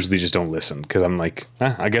usually just don't listen because I'm like,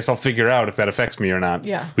 I guess I'll figure out if that affects me or not.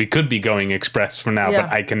 Yeah. We could be going express for now, but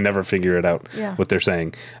I can never figure it out what they're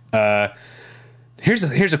saying.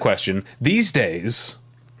 Here's a question. These days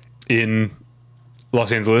in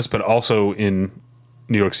Los Angeles, but also in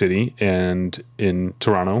New York City and in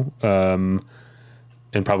Toronto,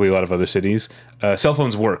 and probably a lot of other cities, cell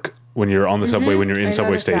phones work when you're on the subway, when you're in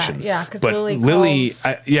subway stations. Yeah, because Lily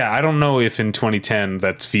I don't know if in 2010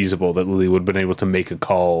 that's feasible that Lily would have been able to make a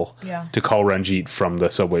call to call Ranjit from the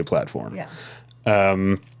subway platform. Yeah.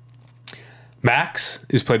 Max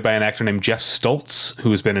is played by an actor named Jeff Stoltz,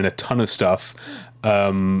 who has been in a ton of stuff.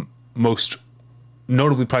 Most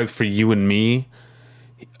notably probably for You and Me,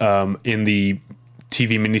 in the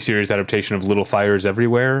TV miniseries adaptation of Little Fires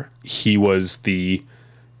Everywhere. He was the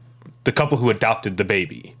couple who adopted the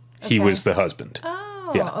baby. He was the husband.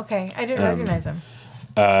 Oh, okay. I didn't recognize him.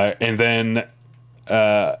 And then,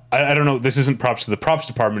 I don't know, this isn't props to the props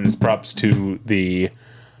department, it's props to the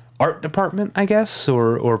art department, I guess,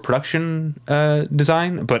 or production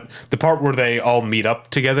design. But the part where they all meet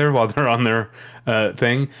up together while they're on their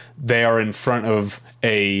thing, they are in front of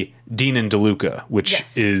a Dean and DeLuca, which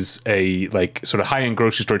is a like sort of high-end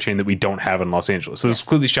grocery store chain that we don't have in Los Angeles. So this is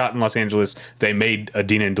clearly shot in Los Angeles. They made a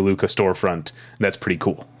Dean and DeLuca storefront. And that's pretty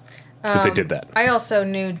cool that they did that. I also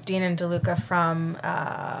knew Dean and DeLuca from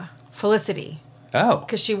Felicity. Oh.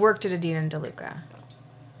 Because she worked at a Dean and DeLuca.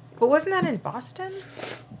 But wasn't that in Boston?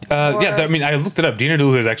 I mean, I looked it up. Dean and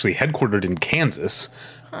DeLuca is actually headquartered in Kansas,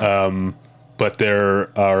 but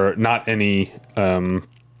there are not any.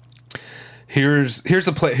 Here's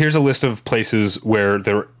a list of places where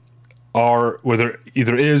there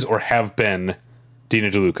either is or have been Dean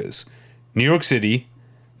and DeLucas: New York City,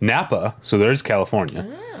 Napa, so there's California,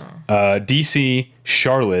 DC,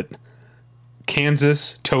 Charlotte,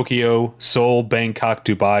 Kansas, Tokyo, Seoul, Bangkok,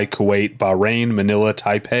 Dubai, Kuwait, Bahrain, Manila,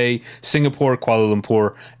 Taipei, Singapore, Kuala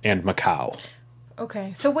Lumpur, and Macau.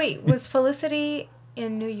 Okay. So wait, was Felicity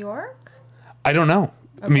in New York? I don't know.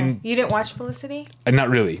 Okay. I mean... You didn't watch Felicity? Not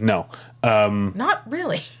really, no. Not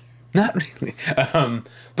really? Not really.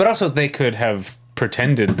 But also they could have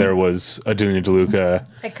pretended there was a Dean and DeLuca.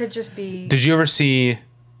 It could just be... Did you ever see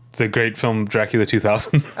the great film Dracula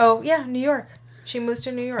 2000? Oh, yeah, New York. She moves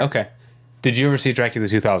to New York. Okay. Did you ever see Dracula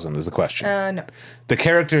 2000 is the question. No.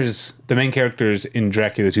 The main characters in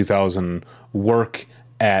Dracula 2000 work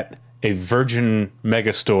at a Virgin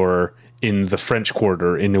megastore in the French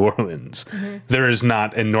Quarter in New Orleans. Mm-hmm. There is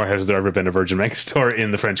not, and nor has there ever been, a Virgin megastore in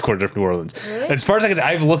the French Quarter of New Orleans. Really? As far as I can,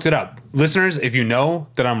 I've looked it up. Listeners, if you know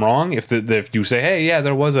that I'm wrong, if you say, hey, yeah,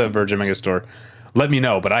 there was a Virgin megastore, let me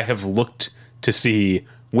know. But I have looked to see,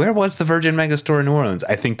 where was the Virgin megastore in New Orleans?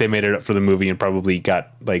 I think they made it up for the movie and probably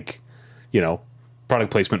got, like, product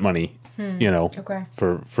placement money,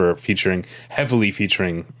 for heavily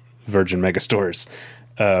featuring Virgin megastores.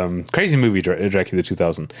 Crazy movie, Dracula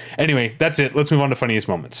 2000. Anyway, that's it. Let's move on to funniest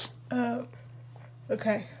moments.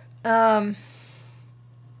 Okay. Let's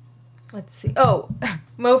see. Oh,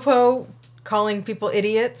 Mopo calling people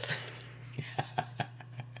idiots.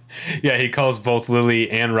 Yeah, he calls both Lily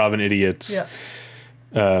and Robin idiots. Yeah.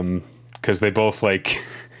 Because they both,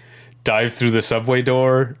 dive through the subway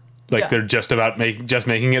door. They're just about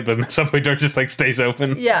making it, but the subway door just stays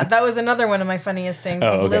open. Yeah, that was another one of my funniest things.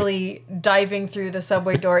 Lily diving through the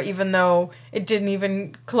subway door, even though it didn't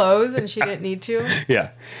even close and she didn't need to.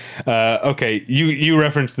 Yeah. Okay, you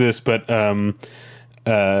referenced this, but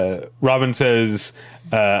Robin says,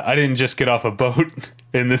 "I didn't just get off a boat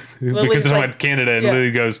because I went to Canada," and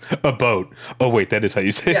Lily goes, "A boat? Oh wait, that is how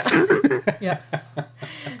you say it." Yeah.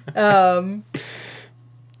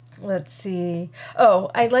 Let's see.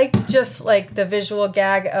 Oh, I like just the visual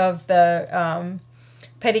gag of the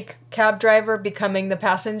petty cab driver becoming the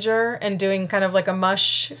passenger and doing kind of a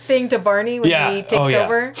mush thing to Barney when he takes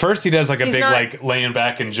over. First he does a big laying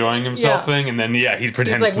back enjoying himself thing, and then he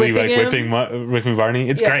pretends to be whipping Barney.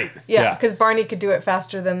 It's great. Yeah, because Barney could do it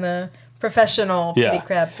faster than the professional petty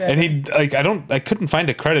cab driver. And I couldn't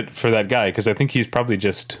find a credit for that guy because I think he's probably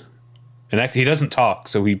just he doesn't talk,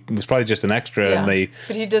 so he was probably just an extra, and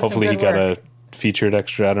hopefully he got a featured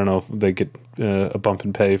extra. I don't know if they get a bump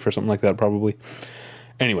in pay for something like that, probably.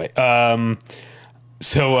 Anyway,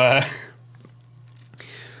 so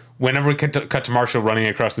whenever we cut to Marshall running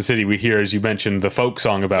across the city, we hear, as you mentioned, the folk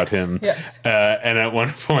song about him. Yes. And at one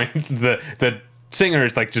point, the singer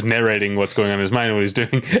is like just narrating what's going on in his mind and what he's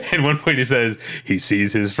doing. At one point, he says he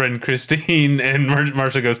sees his friend Christine, and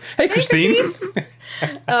Marshall goes, "Hey, Christine."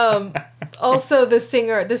 Also, the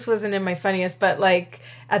singer. This wasn't in my funniest, but like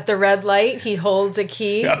at the red light, he holds a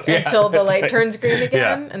key until the light turns green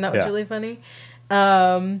again, and that was really funny.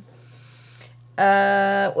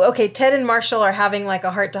 Okay, Ted and Marshall are having like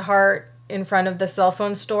a heart-to-heart in front of the cell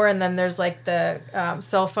phone store, and then there's like the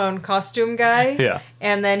cell phone costume guy. Yeah.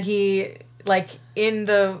 And then he, like, in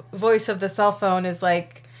the voice of the cell phone is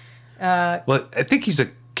like... well, I think he's a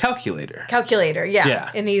calculator. Calculator, yeah.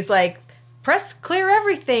 And he's like, press clear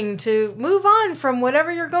everything to move on from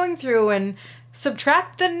whatever you're going through and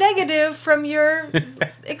subtract the negative from your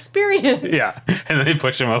experience. Yeah. And then they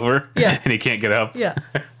push him over. Yeah. And he can't get up. Yeah.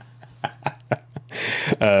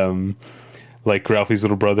 Like Ralphie's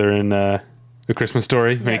little brother in A Christmas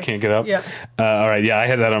Story when he can't get up. Yeah. All right. Yeah, I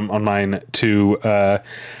had that on mine too.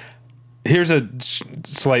 Here's a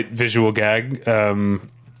slight visual gag.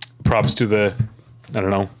 Props to the, I don't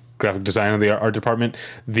know, graphic design of the art department.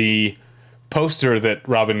 The poster that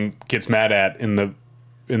Robin gets mad at in the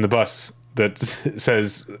bus that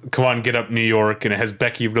says, "Come on, get up, New York," and it has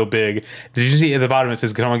Becky real big. Did you see at the bottom it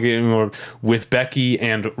says, "Come on, get New York," with Becky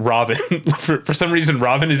and Robin? for some reason,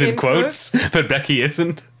 Robin is in quotes, but Becky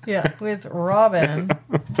isn't. Yeah, with Robin.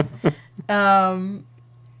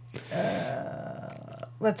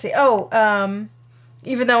 Let's see.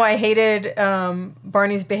 Even though I hated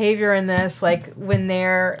Barney's behavior in this, like when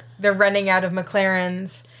they're running out of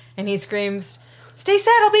McLaren's and he screams, "Stay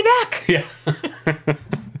sad, I'll be back." Yeah.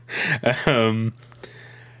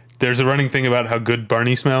 There's a running thing about how good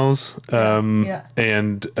Barney smells.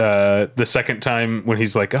 And the second time when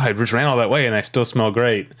he's like, "Oh, I just ran all that way and I still smell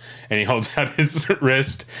great," and he holds out his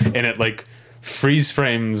wrist and it like freeze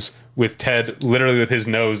frames with Ted literally with his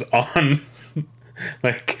nose on.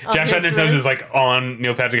 Like Josh Hartnett's nose is like on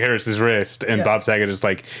Neil Patrick Harris's wrist, and Bob Saget is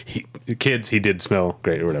like, "Kids, he did smell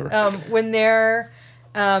great," or whatever. When they're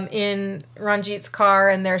in Ranjit's car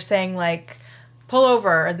and they're saying like, "Pull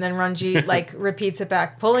over," and then Ranjit like repeats it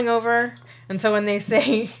back, "Pulling over," and so when they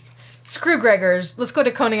say, "Screw Gregors, let's go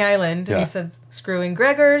to Coney Island," and he says, "Screwing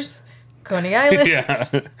Gregors, Coney Island."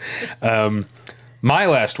 Yeah. My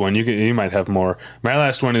last one, you might have more. My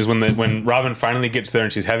last one is when Robin finally gets there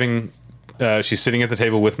and she's having. She's sitting at the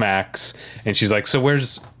table with Max, and she's like, "So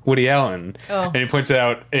where's Woody Allen?" And he points it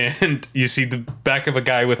out, and you see the back of a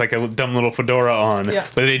guy with like a dumb little fedora on. Yeah.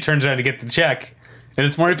 But then he turns around to get the check, and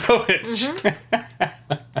it's Maury Povich.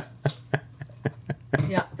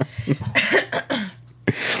 Yeah.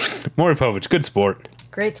 Maury Povich, good sport.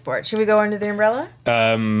 Great sport. Should we go under the umbrella?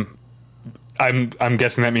 I'm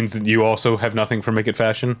guessing that means that you also have nothing for Make It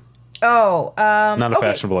Fashion. Not a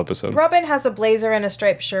fashionable episode. Robin has a blazer and a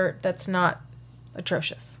striped shirt that's not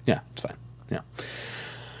atrocious. Yeah, it's fine. Yeah.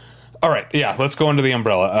 All right. Yeah, let's go under the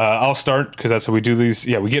umbrella. I'll start because that's how we do these.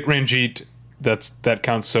 Yeah, we get Ranjit. That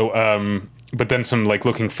counts. So, but then some like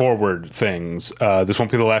looking forward things. This won't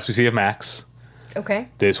be the last we see of Max. Okay.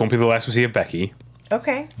 This won't be the last we see of Becky.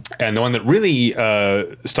 Okay. And the one that really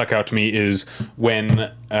stuck out to me is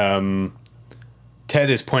when Ted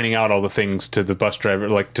is pointing out all the things to the bus driver,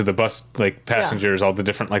 like to the bus like passengers, all the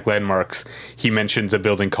different like landmarks. He mentions a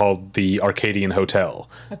building called the Arcadian Hotel.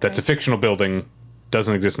 Okay. That's a fictional building,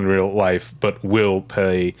 doesn't exist in real life, but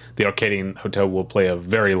the Arcadian Hotel will play a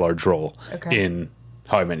very large role in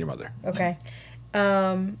How I Met Your Mother. Okay.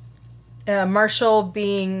 Marshall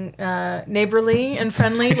being neighborly and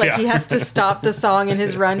friendly, like he has to stop the song in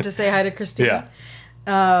his run to say hi to Christine. Yeah.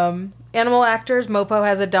 Animal actors. Mopo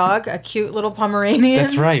has a dog, a cute little Pomeranian.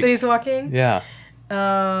 That's right. That he's walking. Yeah.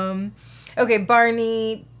 Okay,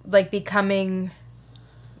 Barney like becoming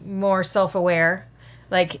more self-aware.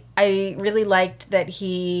 Like I really liked that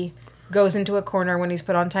he goes into a corner when he's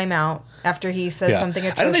put on timeout after he says something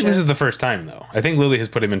atrocious. I don't think this is the first time though. I think Lily has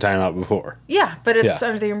put him in timeout before. Yeah, but it's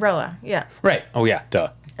under the umbrella. Yeah. Right. Oh yeah. Duh.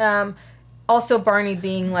 Also Barney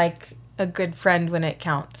being like a good friend when it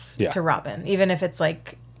counts to Robin, even if it's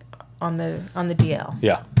like on the DL.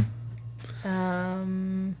 Yeah.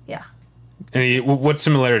 Yeah. What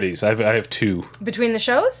similarities? I have two. Between the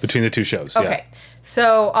shows? Between the two shows, okay.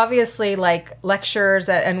 So, obviously, like, lectures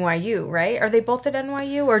at NYU, right? Are they both at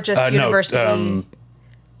NYU or just university?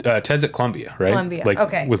 No, Ted's at Columbia, right? Columbia, like,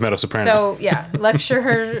 okay. With Meadow Soprano. So, yeah,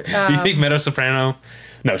 lecture... You think Meadow Soprano...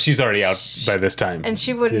 No, she's already out by this time. And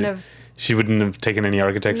she wouldn't have... She wouldn't have taken any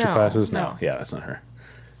architecture No, classes? no. Yeah, that's not her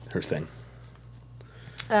thing.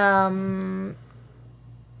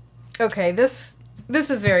 Okay, this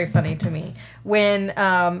is very funny to me. When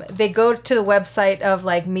they go to the website of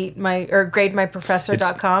like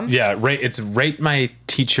grademyprofessor.com. Yeah, it's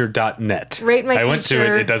ratemyteacher.net. Rate My I went Teacher.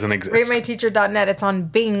 to it. It doesn't exist. Ratemyteacher.net. It's on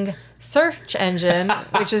Bing search engine,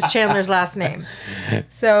 which is Chandler's last name.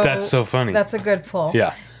 So that's so funny. That's a good pull.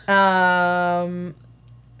 Yeah.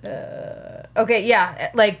 Okay, yeah,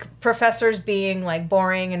 like professors being like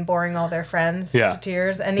boring and boring all their friends to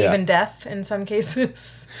tears, and even death in some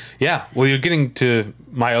cases. Yeah, well, you're getting to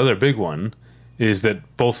my other big one, is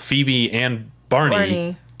that both Phoebe and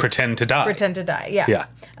Barney pretend to die. Yeah. Yeah.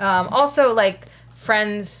 Also, like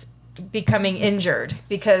friends becoming injured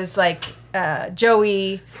because like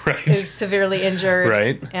Joey is severely injured,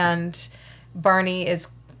 right, and Barney is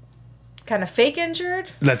kind of fake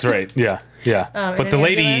injured. That's right. Yeah. But the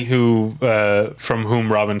lady who from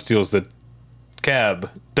whom Robin steals the cab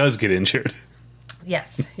does get injured.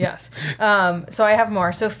 Yes. So I have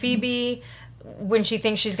more. So Phoebe, when she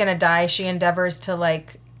thinks she's gonna die, she endeavors to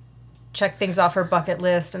like check things off her bucket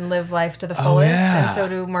list and live life to the fullest. Yeah. And so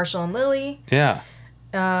do Marshall and Lily. Yeah.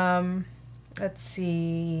 Let's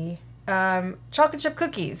see. Chocolate chip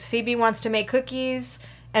cookies. Phoebe wants to make cookies,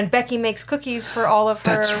 and Becky makes cookies for all of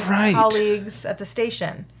her colleagues at the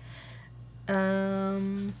station.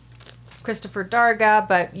 Christopher Darga,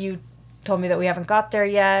 but you told me that we haven't got there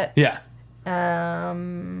yet. Yeah.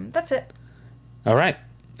 That's it. All right.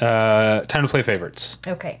 Time to play favorites.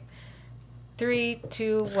 Okay. 3,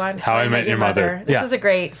 2, 1. How I Met Your Mother. This is a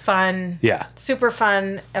great, fun, super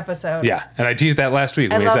fun episode. Yeah, and I teased that last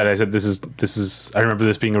week when I said this is. I remember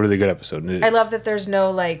this being a really good episode. And I love that there's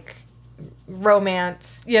no like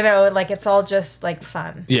romance, like it's all just like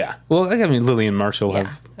fun. Yeah. Well, I mean, Lily and Marshall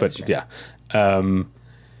have, but true. yeah.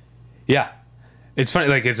 Yeah. It's funny.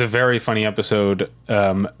 Like, it's a very funny episode.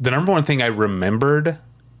 The number one thing I remembered,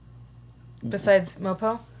 besides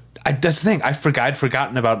Mopo, that's the thing. I'd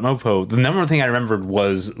forgotten about Mopo. The number one thing I remembered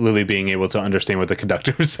was Lily being able to understand what the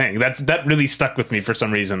conductor was saying. That really stuck with me for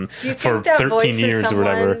some reason. Do you for think that 13 voice years is someone, or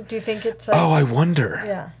whatever. Do you think it's like, oh, I wonder.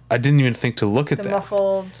 Yeah. I didn't even think to look at the that.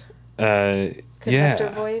 muffled conductor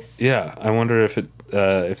voice? Yeah. I wonder if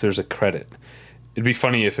there's a credit. It'd be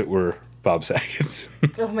funny if it were Bob Saget.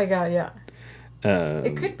 Oh my god, yeah.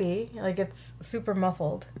 It could be. Like, it's super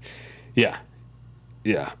muffled. Yeah.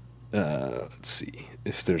 Let's see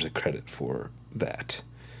if there's a credit for that.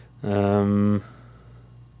 Do you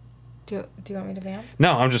want me to vamp?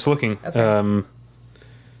 No, I'm just looking. Okay.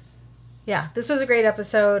 Yeah, this was a great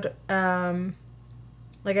episode.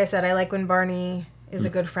 Like I said, I like when Barney is a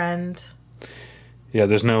good friend. Yeah,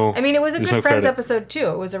 there's no... I mean, it was a good Friends credit. episode, too.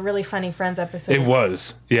 It was a really funny Friends episode. It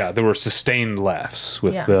was. Yeah, there were sustained laughs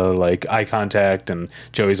with the, like, eye contact and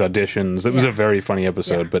Joey's auditions. It was a very funny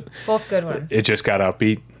episode, but... Both good ones. It just got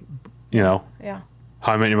outbeat, Yeah.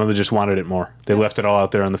 How I Met Your Mother just wanted it more. They left it all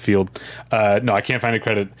out there on the field. No, I can't find a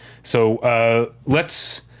credit. So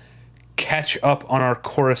let's catch up on our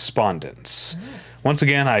correspondence. Nice. Once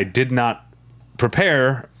again, I did not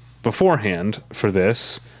prepare beforehand for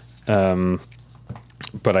this.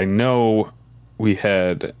 But I know we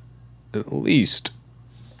had at least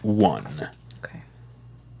one. Okay.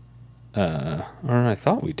 Or I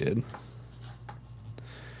thought we did.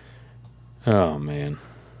 Oh, man.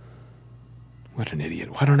 What an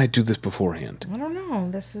idiot. Why don't I do this beforehand? I don't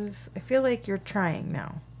know. I feel like you're trying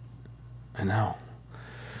now. I know.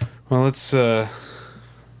 Well, let's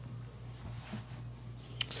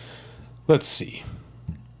see.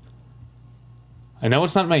 I know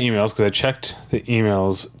it's not my emails because I checked the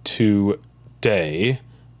emails today,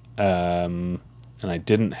 and I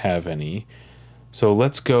didn't have any. So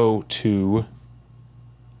let's go to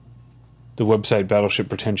the website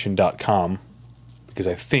battleshippretension.com because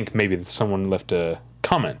I think maybe someone left a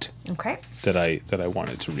comment that I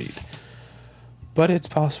wanted to read. But it's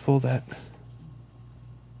possible that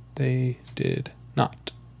they did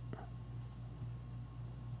not.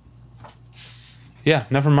 Yeah,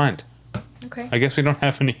 never mind. Okay. I guess we don't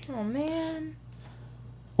have any. Oh, man.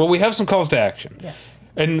 Well, we have some calls to action. Yes.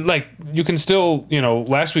 And, like, you can still,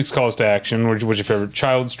 last week's calls to action, what's your favorite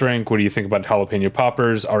child's drink? What do you think about jalapeno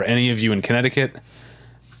poppers? Are any of you in Connecticut?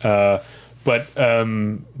 But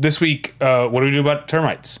this week, what do we do about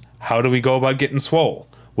termites? How do we go about getting swole?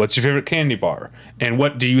 What's your favorite candy bar? And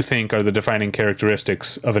what do you think are the defining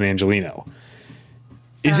characteristics of an Angelino?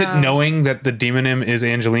 Is it knowing that the demonym is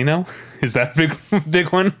Angelino? Is that a big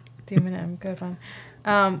one? Demonym, good one.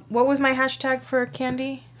 What was my hashtag for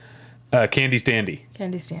candy? Candy's dandy.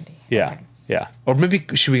 Candy's dandy. Yeah, okay. yeah. Or maybe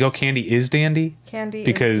should we go Candy is dandy? Candy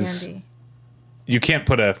because is dandy. you can't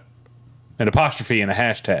put an apostrophe in a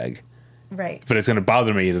hashtag. Right. But it's going to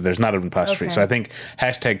bother me that there's not an apostrophe. Okay. So I think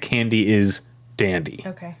hashtag candy is dandy.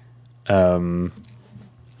 Okay.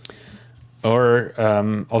 Or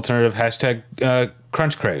alternative hashtag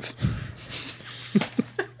crunch crave.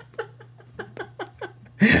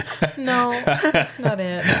 No, that's not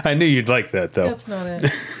it. I knew you'd like that, though. That's not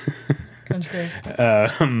it. Crunch crave.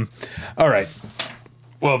 All right.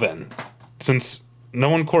 Well, then, since no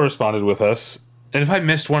one corresponded with us, and if I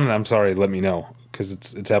missed one, I'm sorry, let me know, because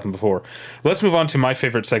it's happened before. Let's move on to my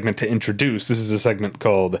favorite segment to introduce. This is a segment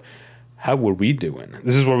called How Were We Doing?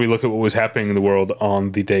 This is where we look at what was happening in the world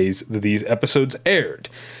on the days that these episodes aired.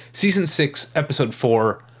 Season 6, Episode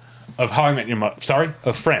 4 of How I Met Your Mother...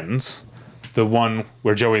 of Friends, the one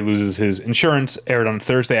where Joey loses his insurance, aired on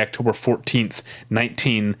Thursday, October 14th,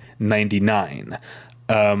 1999.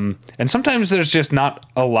 And sometimes there's just not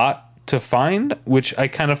a lot to find, which I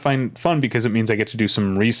kind of find fun because it means I get to do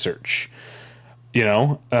some research. You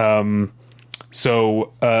know?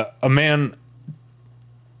 So a man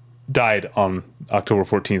died on October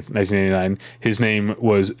 14th, 1989. His name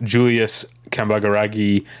was Julius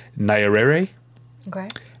Kambarage Nyerere. Okay.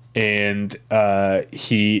 And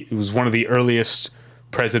he was one of the earliest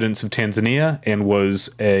presidents of Tanzania and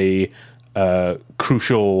was a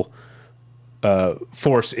crucial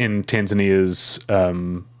force in Tanzania's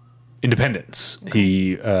independence. Okay.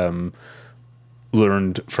 He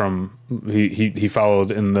learned from... He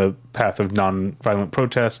followed in the path of nonviolent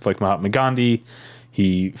protest like Mahatma Gandhi.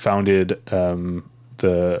 He founded a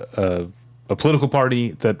political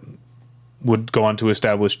party that would go on to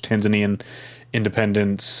establish Tanzanian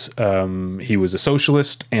independence. He was a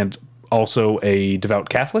socialist and also a devout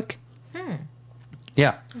Catholic.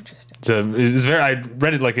 Yeah. Interesting. It's very. I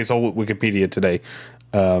read it like his whole Wikipedia today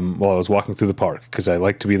while I was walking through the park, because I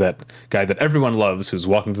like to be that guy that everyone loves who's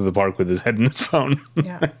walking through the park with his head in his phone.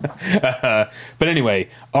 Yeah. But anyway,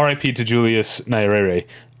 R.I.P. to Julius Nyerere.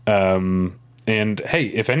 And hey,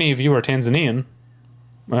 if any of you are Tanzanian,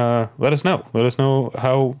 let us know. Let us know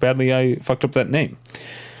how badly I fucked up that name.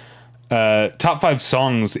 Top 5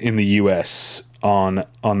 songs in the U.S. on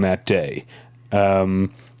that day.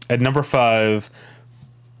 At number 5,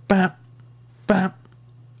 bop, bop,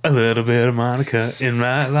 a little bit of Monica in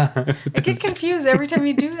my life. I get confused every time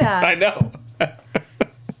you do that. I know.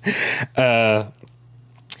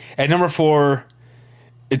 At number 4,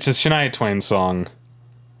 it's a Shania Twain song.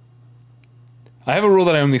 I have a rule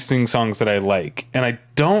that I only sing songs that I like, and I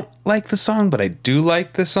don't like the song, but I do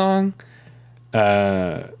like the song.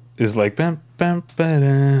 Is like, bam, bam,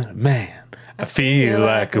 ba-da, man, I feel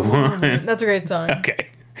like a woman. That's a great song. Okay.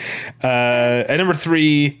 At number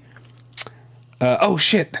 3, oh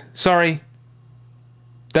shit, sorry.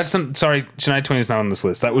 Sorry, Shania Twain is not on this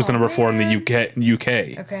list. That was the number 4 in the UK.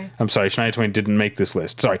 Okay. I'm sorry, Shania Twain didn't make this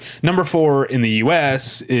list. Sorry. Number 4 in the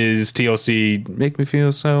US is TLC, Make Me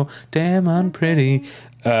Feel So Damn Unpretty.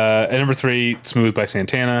 At number 3, Smooth by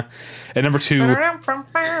Santana. At number 2,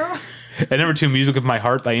 Music of My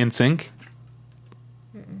Heart by NSYNC.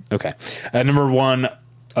 Okay. At number 1,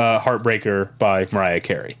 Heartbreaker by Mariah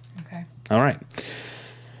Carey. Okay. All right.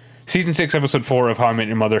 Season 6, Episode 4 of How I Met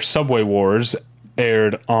Your Mother, Subway Wars,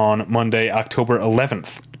 aired on Monday, October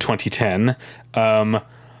 11th, 2010. On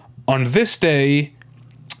this day,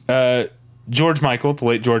 George Michael, the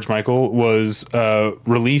late George Michael, was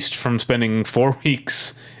released from spending 4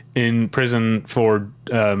 weeks in prison for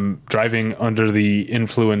driving under the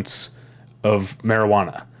influence of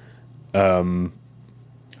marijuana.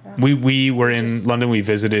 We were in London. We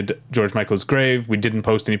visited George Michael's grave. We didn't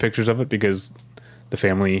post any pictures of it because the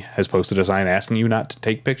family has posted a sign asking you not to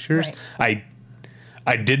take pictures. Right.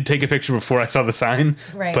 I did take a picture before I saw the sign,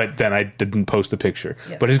 right. But then I didn't post the picture.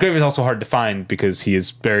 Yes. But his grave is also hard to find because he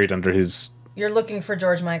is buried under his... You're looking for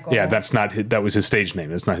George Michael. Yeah, that was his stage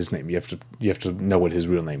name. It's not his name. You have to know what his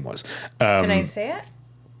real name was. Can I say it?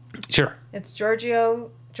 Sure. It's Georgios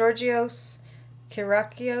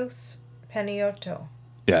Kyriakos Paniotto.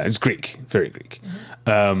 Yeah, it's Greek. Very Greek.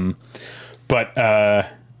 Mm-hmm.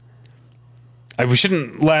 We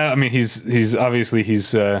shouldn't laugh. I mean, he's obviously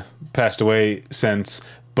passed away since.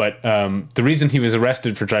 But the reason he was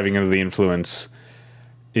arrested for driving under the influence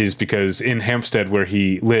is because in Hampstead, where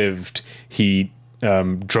he lived, he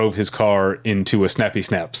drove his car into a Snappy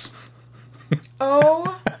Snaps.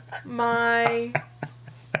 Oh my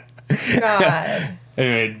God.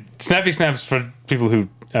 Anyway, Snappy Snaps, for people who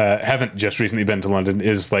haven't just recently been to London,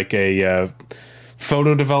 is like a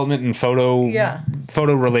photo development and photo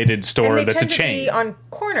related store and that's a chain. To be on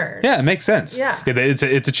corners. Yeah, it makes sense. Yeah, it's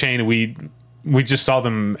a chain. We just saw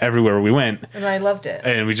them everywhere we went, and I loved it.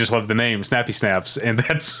 And we just loved the name Snappy Snaps, and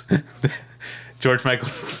that's George Michael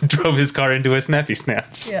drove his car into a Snappy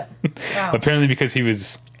Snaps. Yeah. Wow. Apparently because he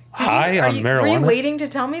was high on marijuana. Were you waiting to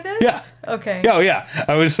tell me this? Yeah. Okay. Oh, yeah.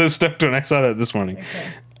 I was so stoked when I saw that this morning.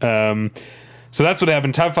 Okay. So that's what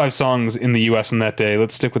happened. Top 5 songs in the U.S. on that day.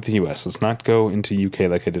 Let's stick with the U.S. Let's not go into U.K.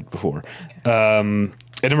 like I did before. Okay.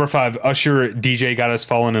 At number 5, Usher, DJ Got Us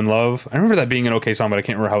Fallen in Love. I remember that being an okay song, but I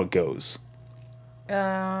can't remember how it goes.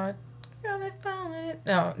 No,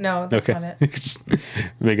 that's not it. You could just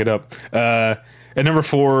make it up. At number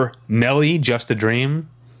 4, Nelly, Just a Dream.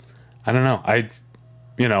 I don't know.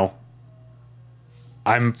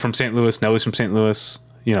 I'm from St. Louis. Nelly's from St. Louis.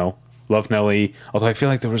 Love Nelly. Although I feel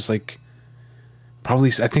like there was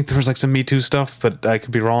I think there was some Me Too stuff, but I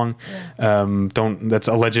could be wrong. Yeah. That's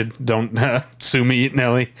alleged. Don't sue me,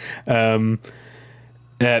 Nelly. At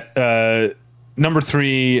number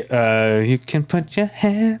 3, you can put your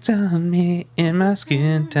hands on me in my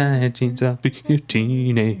skin tight jeans. I'll be your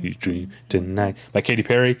teenage dream tonight by Katy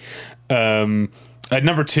Perry. At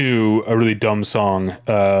number 2, a really dumb song,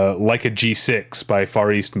 Like a G6 by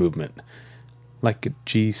Far East Movement. Like a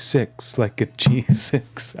G6, like a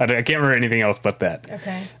G6. I can't remember anything else but that.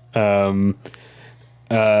 Okay.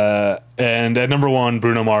 And at number 1,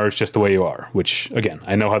 Bruno Mars, Just the Way You Are, which, again,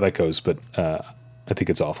 I know how that goes, but I think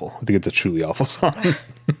it's awful. I think it's a truly awful song.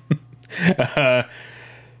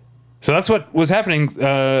 So that's what was happening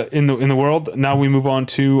in the world. Now we move on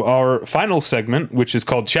to our final segment, which is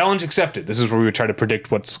called Challenge Accepted. This is where we would try to predict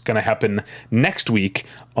what's going to happen next week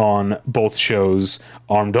on both shows,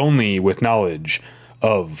 armed only with knowledge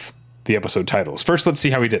of the episode titles. First, let's see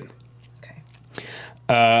how we did. Okay.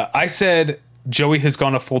 I said Joey has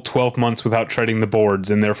gone a full 12 months without treading the boards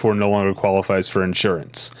and therefore no longer qualifies for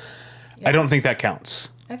insurance. Yeah. I don't think that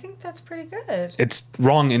counts. I think that's pretty good. It's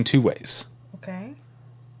wrong in 2 ways. Okay.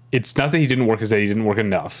 It's not that he didn't work, it's that he didn't work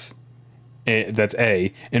enough. That's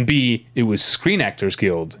A. And B, it was Screen Actors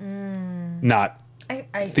Guild, not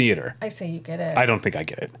theater. I say you get it. I don't think I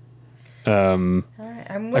get it. All right, I'm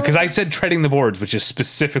willing. Because I said treading the boards, which is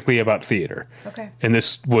specifically about theater. Okay. And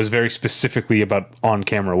this was very specifically about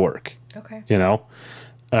on-camera work. Okay. I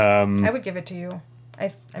would give it to you.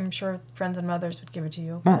 I'm sure friends and mothers would give it to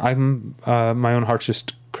you. Well, I'm my own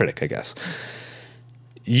harshest critic, I guess.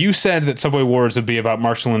 You said that Subway Wars would be about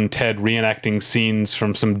Marshall and Ted reenacting scenes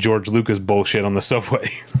from some George Lucas bullshit on the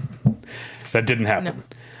subway. That didn't happen.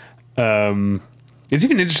 No. It's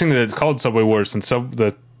even interesting that it's called Subway Wars since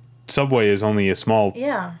the subway is only a small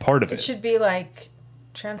part of it. It should be like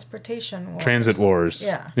Transportation Wars. Transit Wars.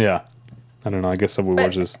 Yeah. I don't know. I guess Subway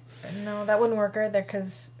Wars is... No, that wouldn't work either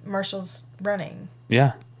because Marshall's running.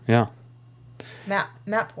 Yeah.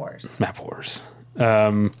 Map Wars. MapQuest.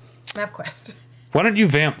 Why don't you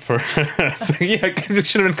vamp for us? It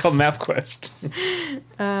should have been called MapQuest.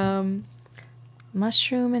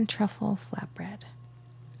 Mushroom and truffle flatbread.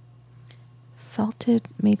 Salted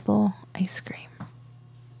maple ice cream.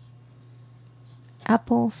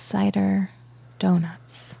 Apple cider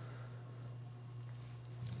donuts.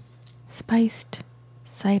 Spiced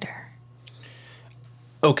cider.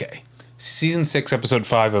 Okay. Season 6, episode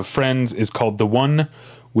 5 of Friends is called The One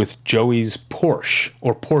with Joey's Porsche,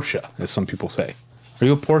 or Porsche, as some people say. Are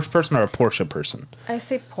you a Porsche person or a Porsche person? I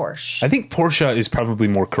say Porsche. I think Porsche is probably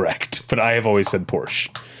more correct, but I have always said Porsche.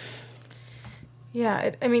 Yeah,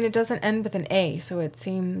 it doesn't end with an A, so it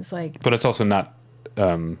seems like... But it's also not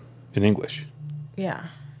in English. Yeah.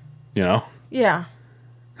 Yeah.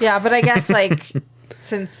 Yeah, but I guess,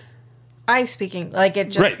 since I speaking,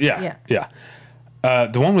 it just... Right, yeah.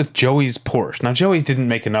 The one with Joey's Porsche. Now, Joey didn't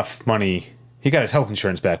make enough money... He got his health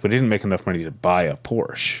insurance back, but he didn't make enough money to buy a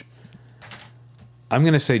Porsche. I'm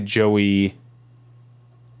going to say Joey...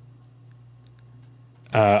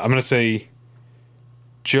 I'm going to say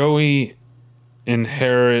Joey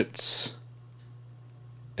inherits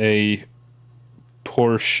a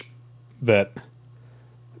Porsche that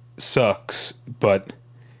sucks, but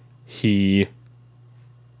he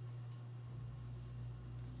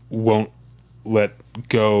won't let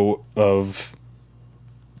go of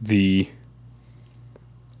the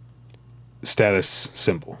status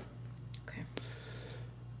symbol. Okay.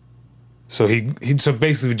 So so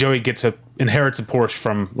basically Joey inherits a Porsche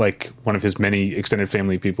from one of his many extended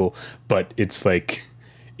family people, but it's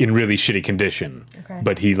in really shitty condition. Okay.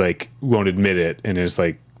 But he won't admit it and is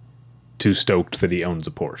too stoked that he owns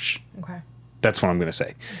a Porsche. Okay. That's what I'm going to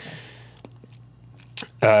say.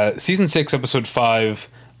 Okay. Season 6, episode 5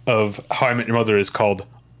 of How I Met Your Mother is called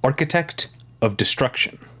Architect of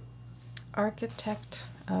Destruction. Architect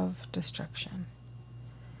of Destruction.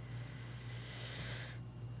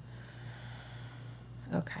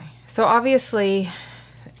 Okay. So obviously,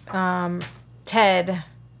 Ted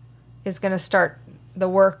is going to start the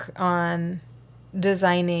work on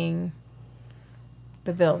designing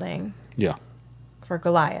the building. Yeah. For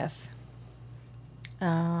Goliath.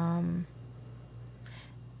 Are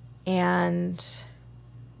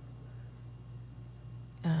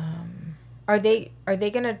they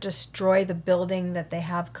going to destroy the building that they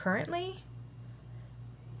have currently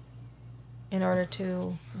in order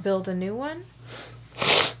to build a new one?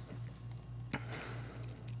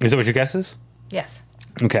 Is that what your guess is? Yes.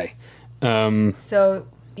 Okay. So,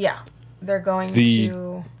 yeah, they're going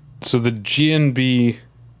to... So the GNB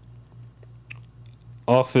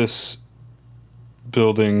office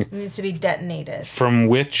building... needs to be detonated. From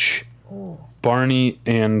which Barney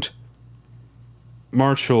and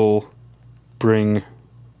Marshall bring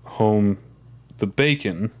home the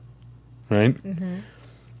bacon, right? Mm-hmm.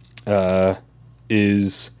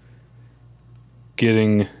 Is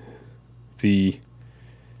getting the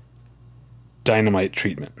dynamite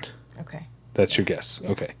treatment. Okay. That's your guess.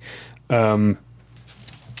 Yeah. Okay.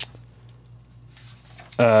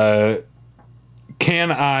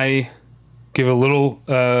 Can I give a little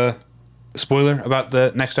spoiler about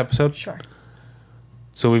the next episode? Sure.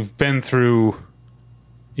 So we've been through,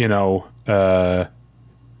 there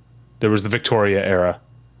was the Victoria era,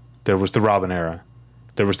 there was the Robin era,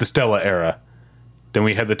 there was the Stella era, then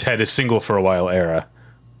we had the Ted is single for a while era.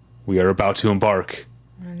 We are about to embark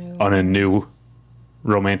on a new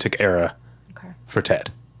romantic era for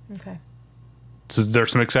Ted. Okay. So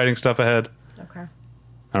there's some exciting stuff ahead. Okay.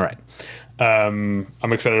 All right. I'm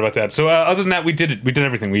excited about that. So other than that, we did it. We did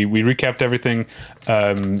everything. We recapped everything.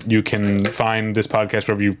 You can find this podcast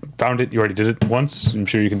wherever you found it. You already did it once. I'm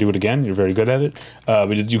sure you can do it again. You're very good at it.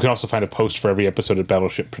 But you can also find a post for every episode at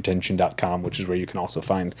battleshippretension.com, which is where you can also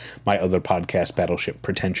find my other podcast, Battleship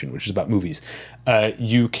Pretension, which is about movies.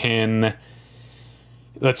 You can...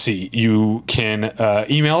 Let's see, you can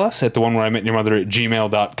email us at theonewhereImetYourMother at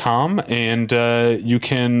gmail.com, and you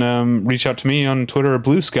can reach out to me on Twitter or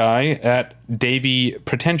Blue Sky at Davey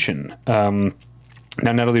Pretension. Now,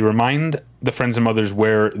 Natalie, remind the friends and mothers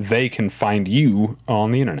where they can find you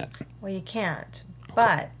on the internet. Well, you can't,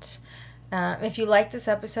 but if you like this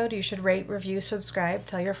episode, you should rate, review, subscribe,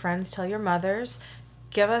 tell your friends, tell your mothers.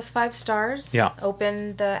 Give us 5 stars. Yeah.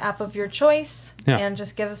 Open the app of your choice and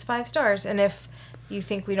just give us 5 stars. And if you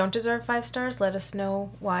think we don't deserve 5 stars, let us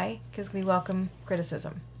know why, because we welcome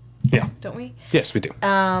criticism. Yeah. Don't we? Yes, we do.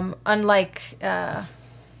 Unlike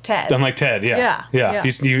Ted. Unlike Ted, yeah.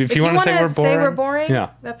 If you want to say we're boring,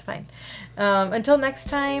 yeah, that's fine. Until next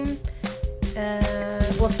time,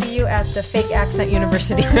 we'll see you at the Fake Accent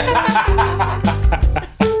University.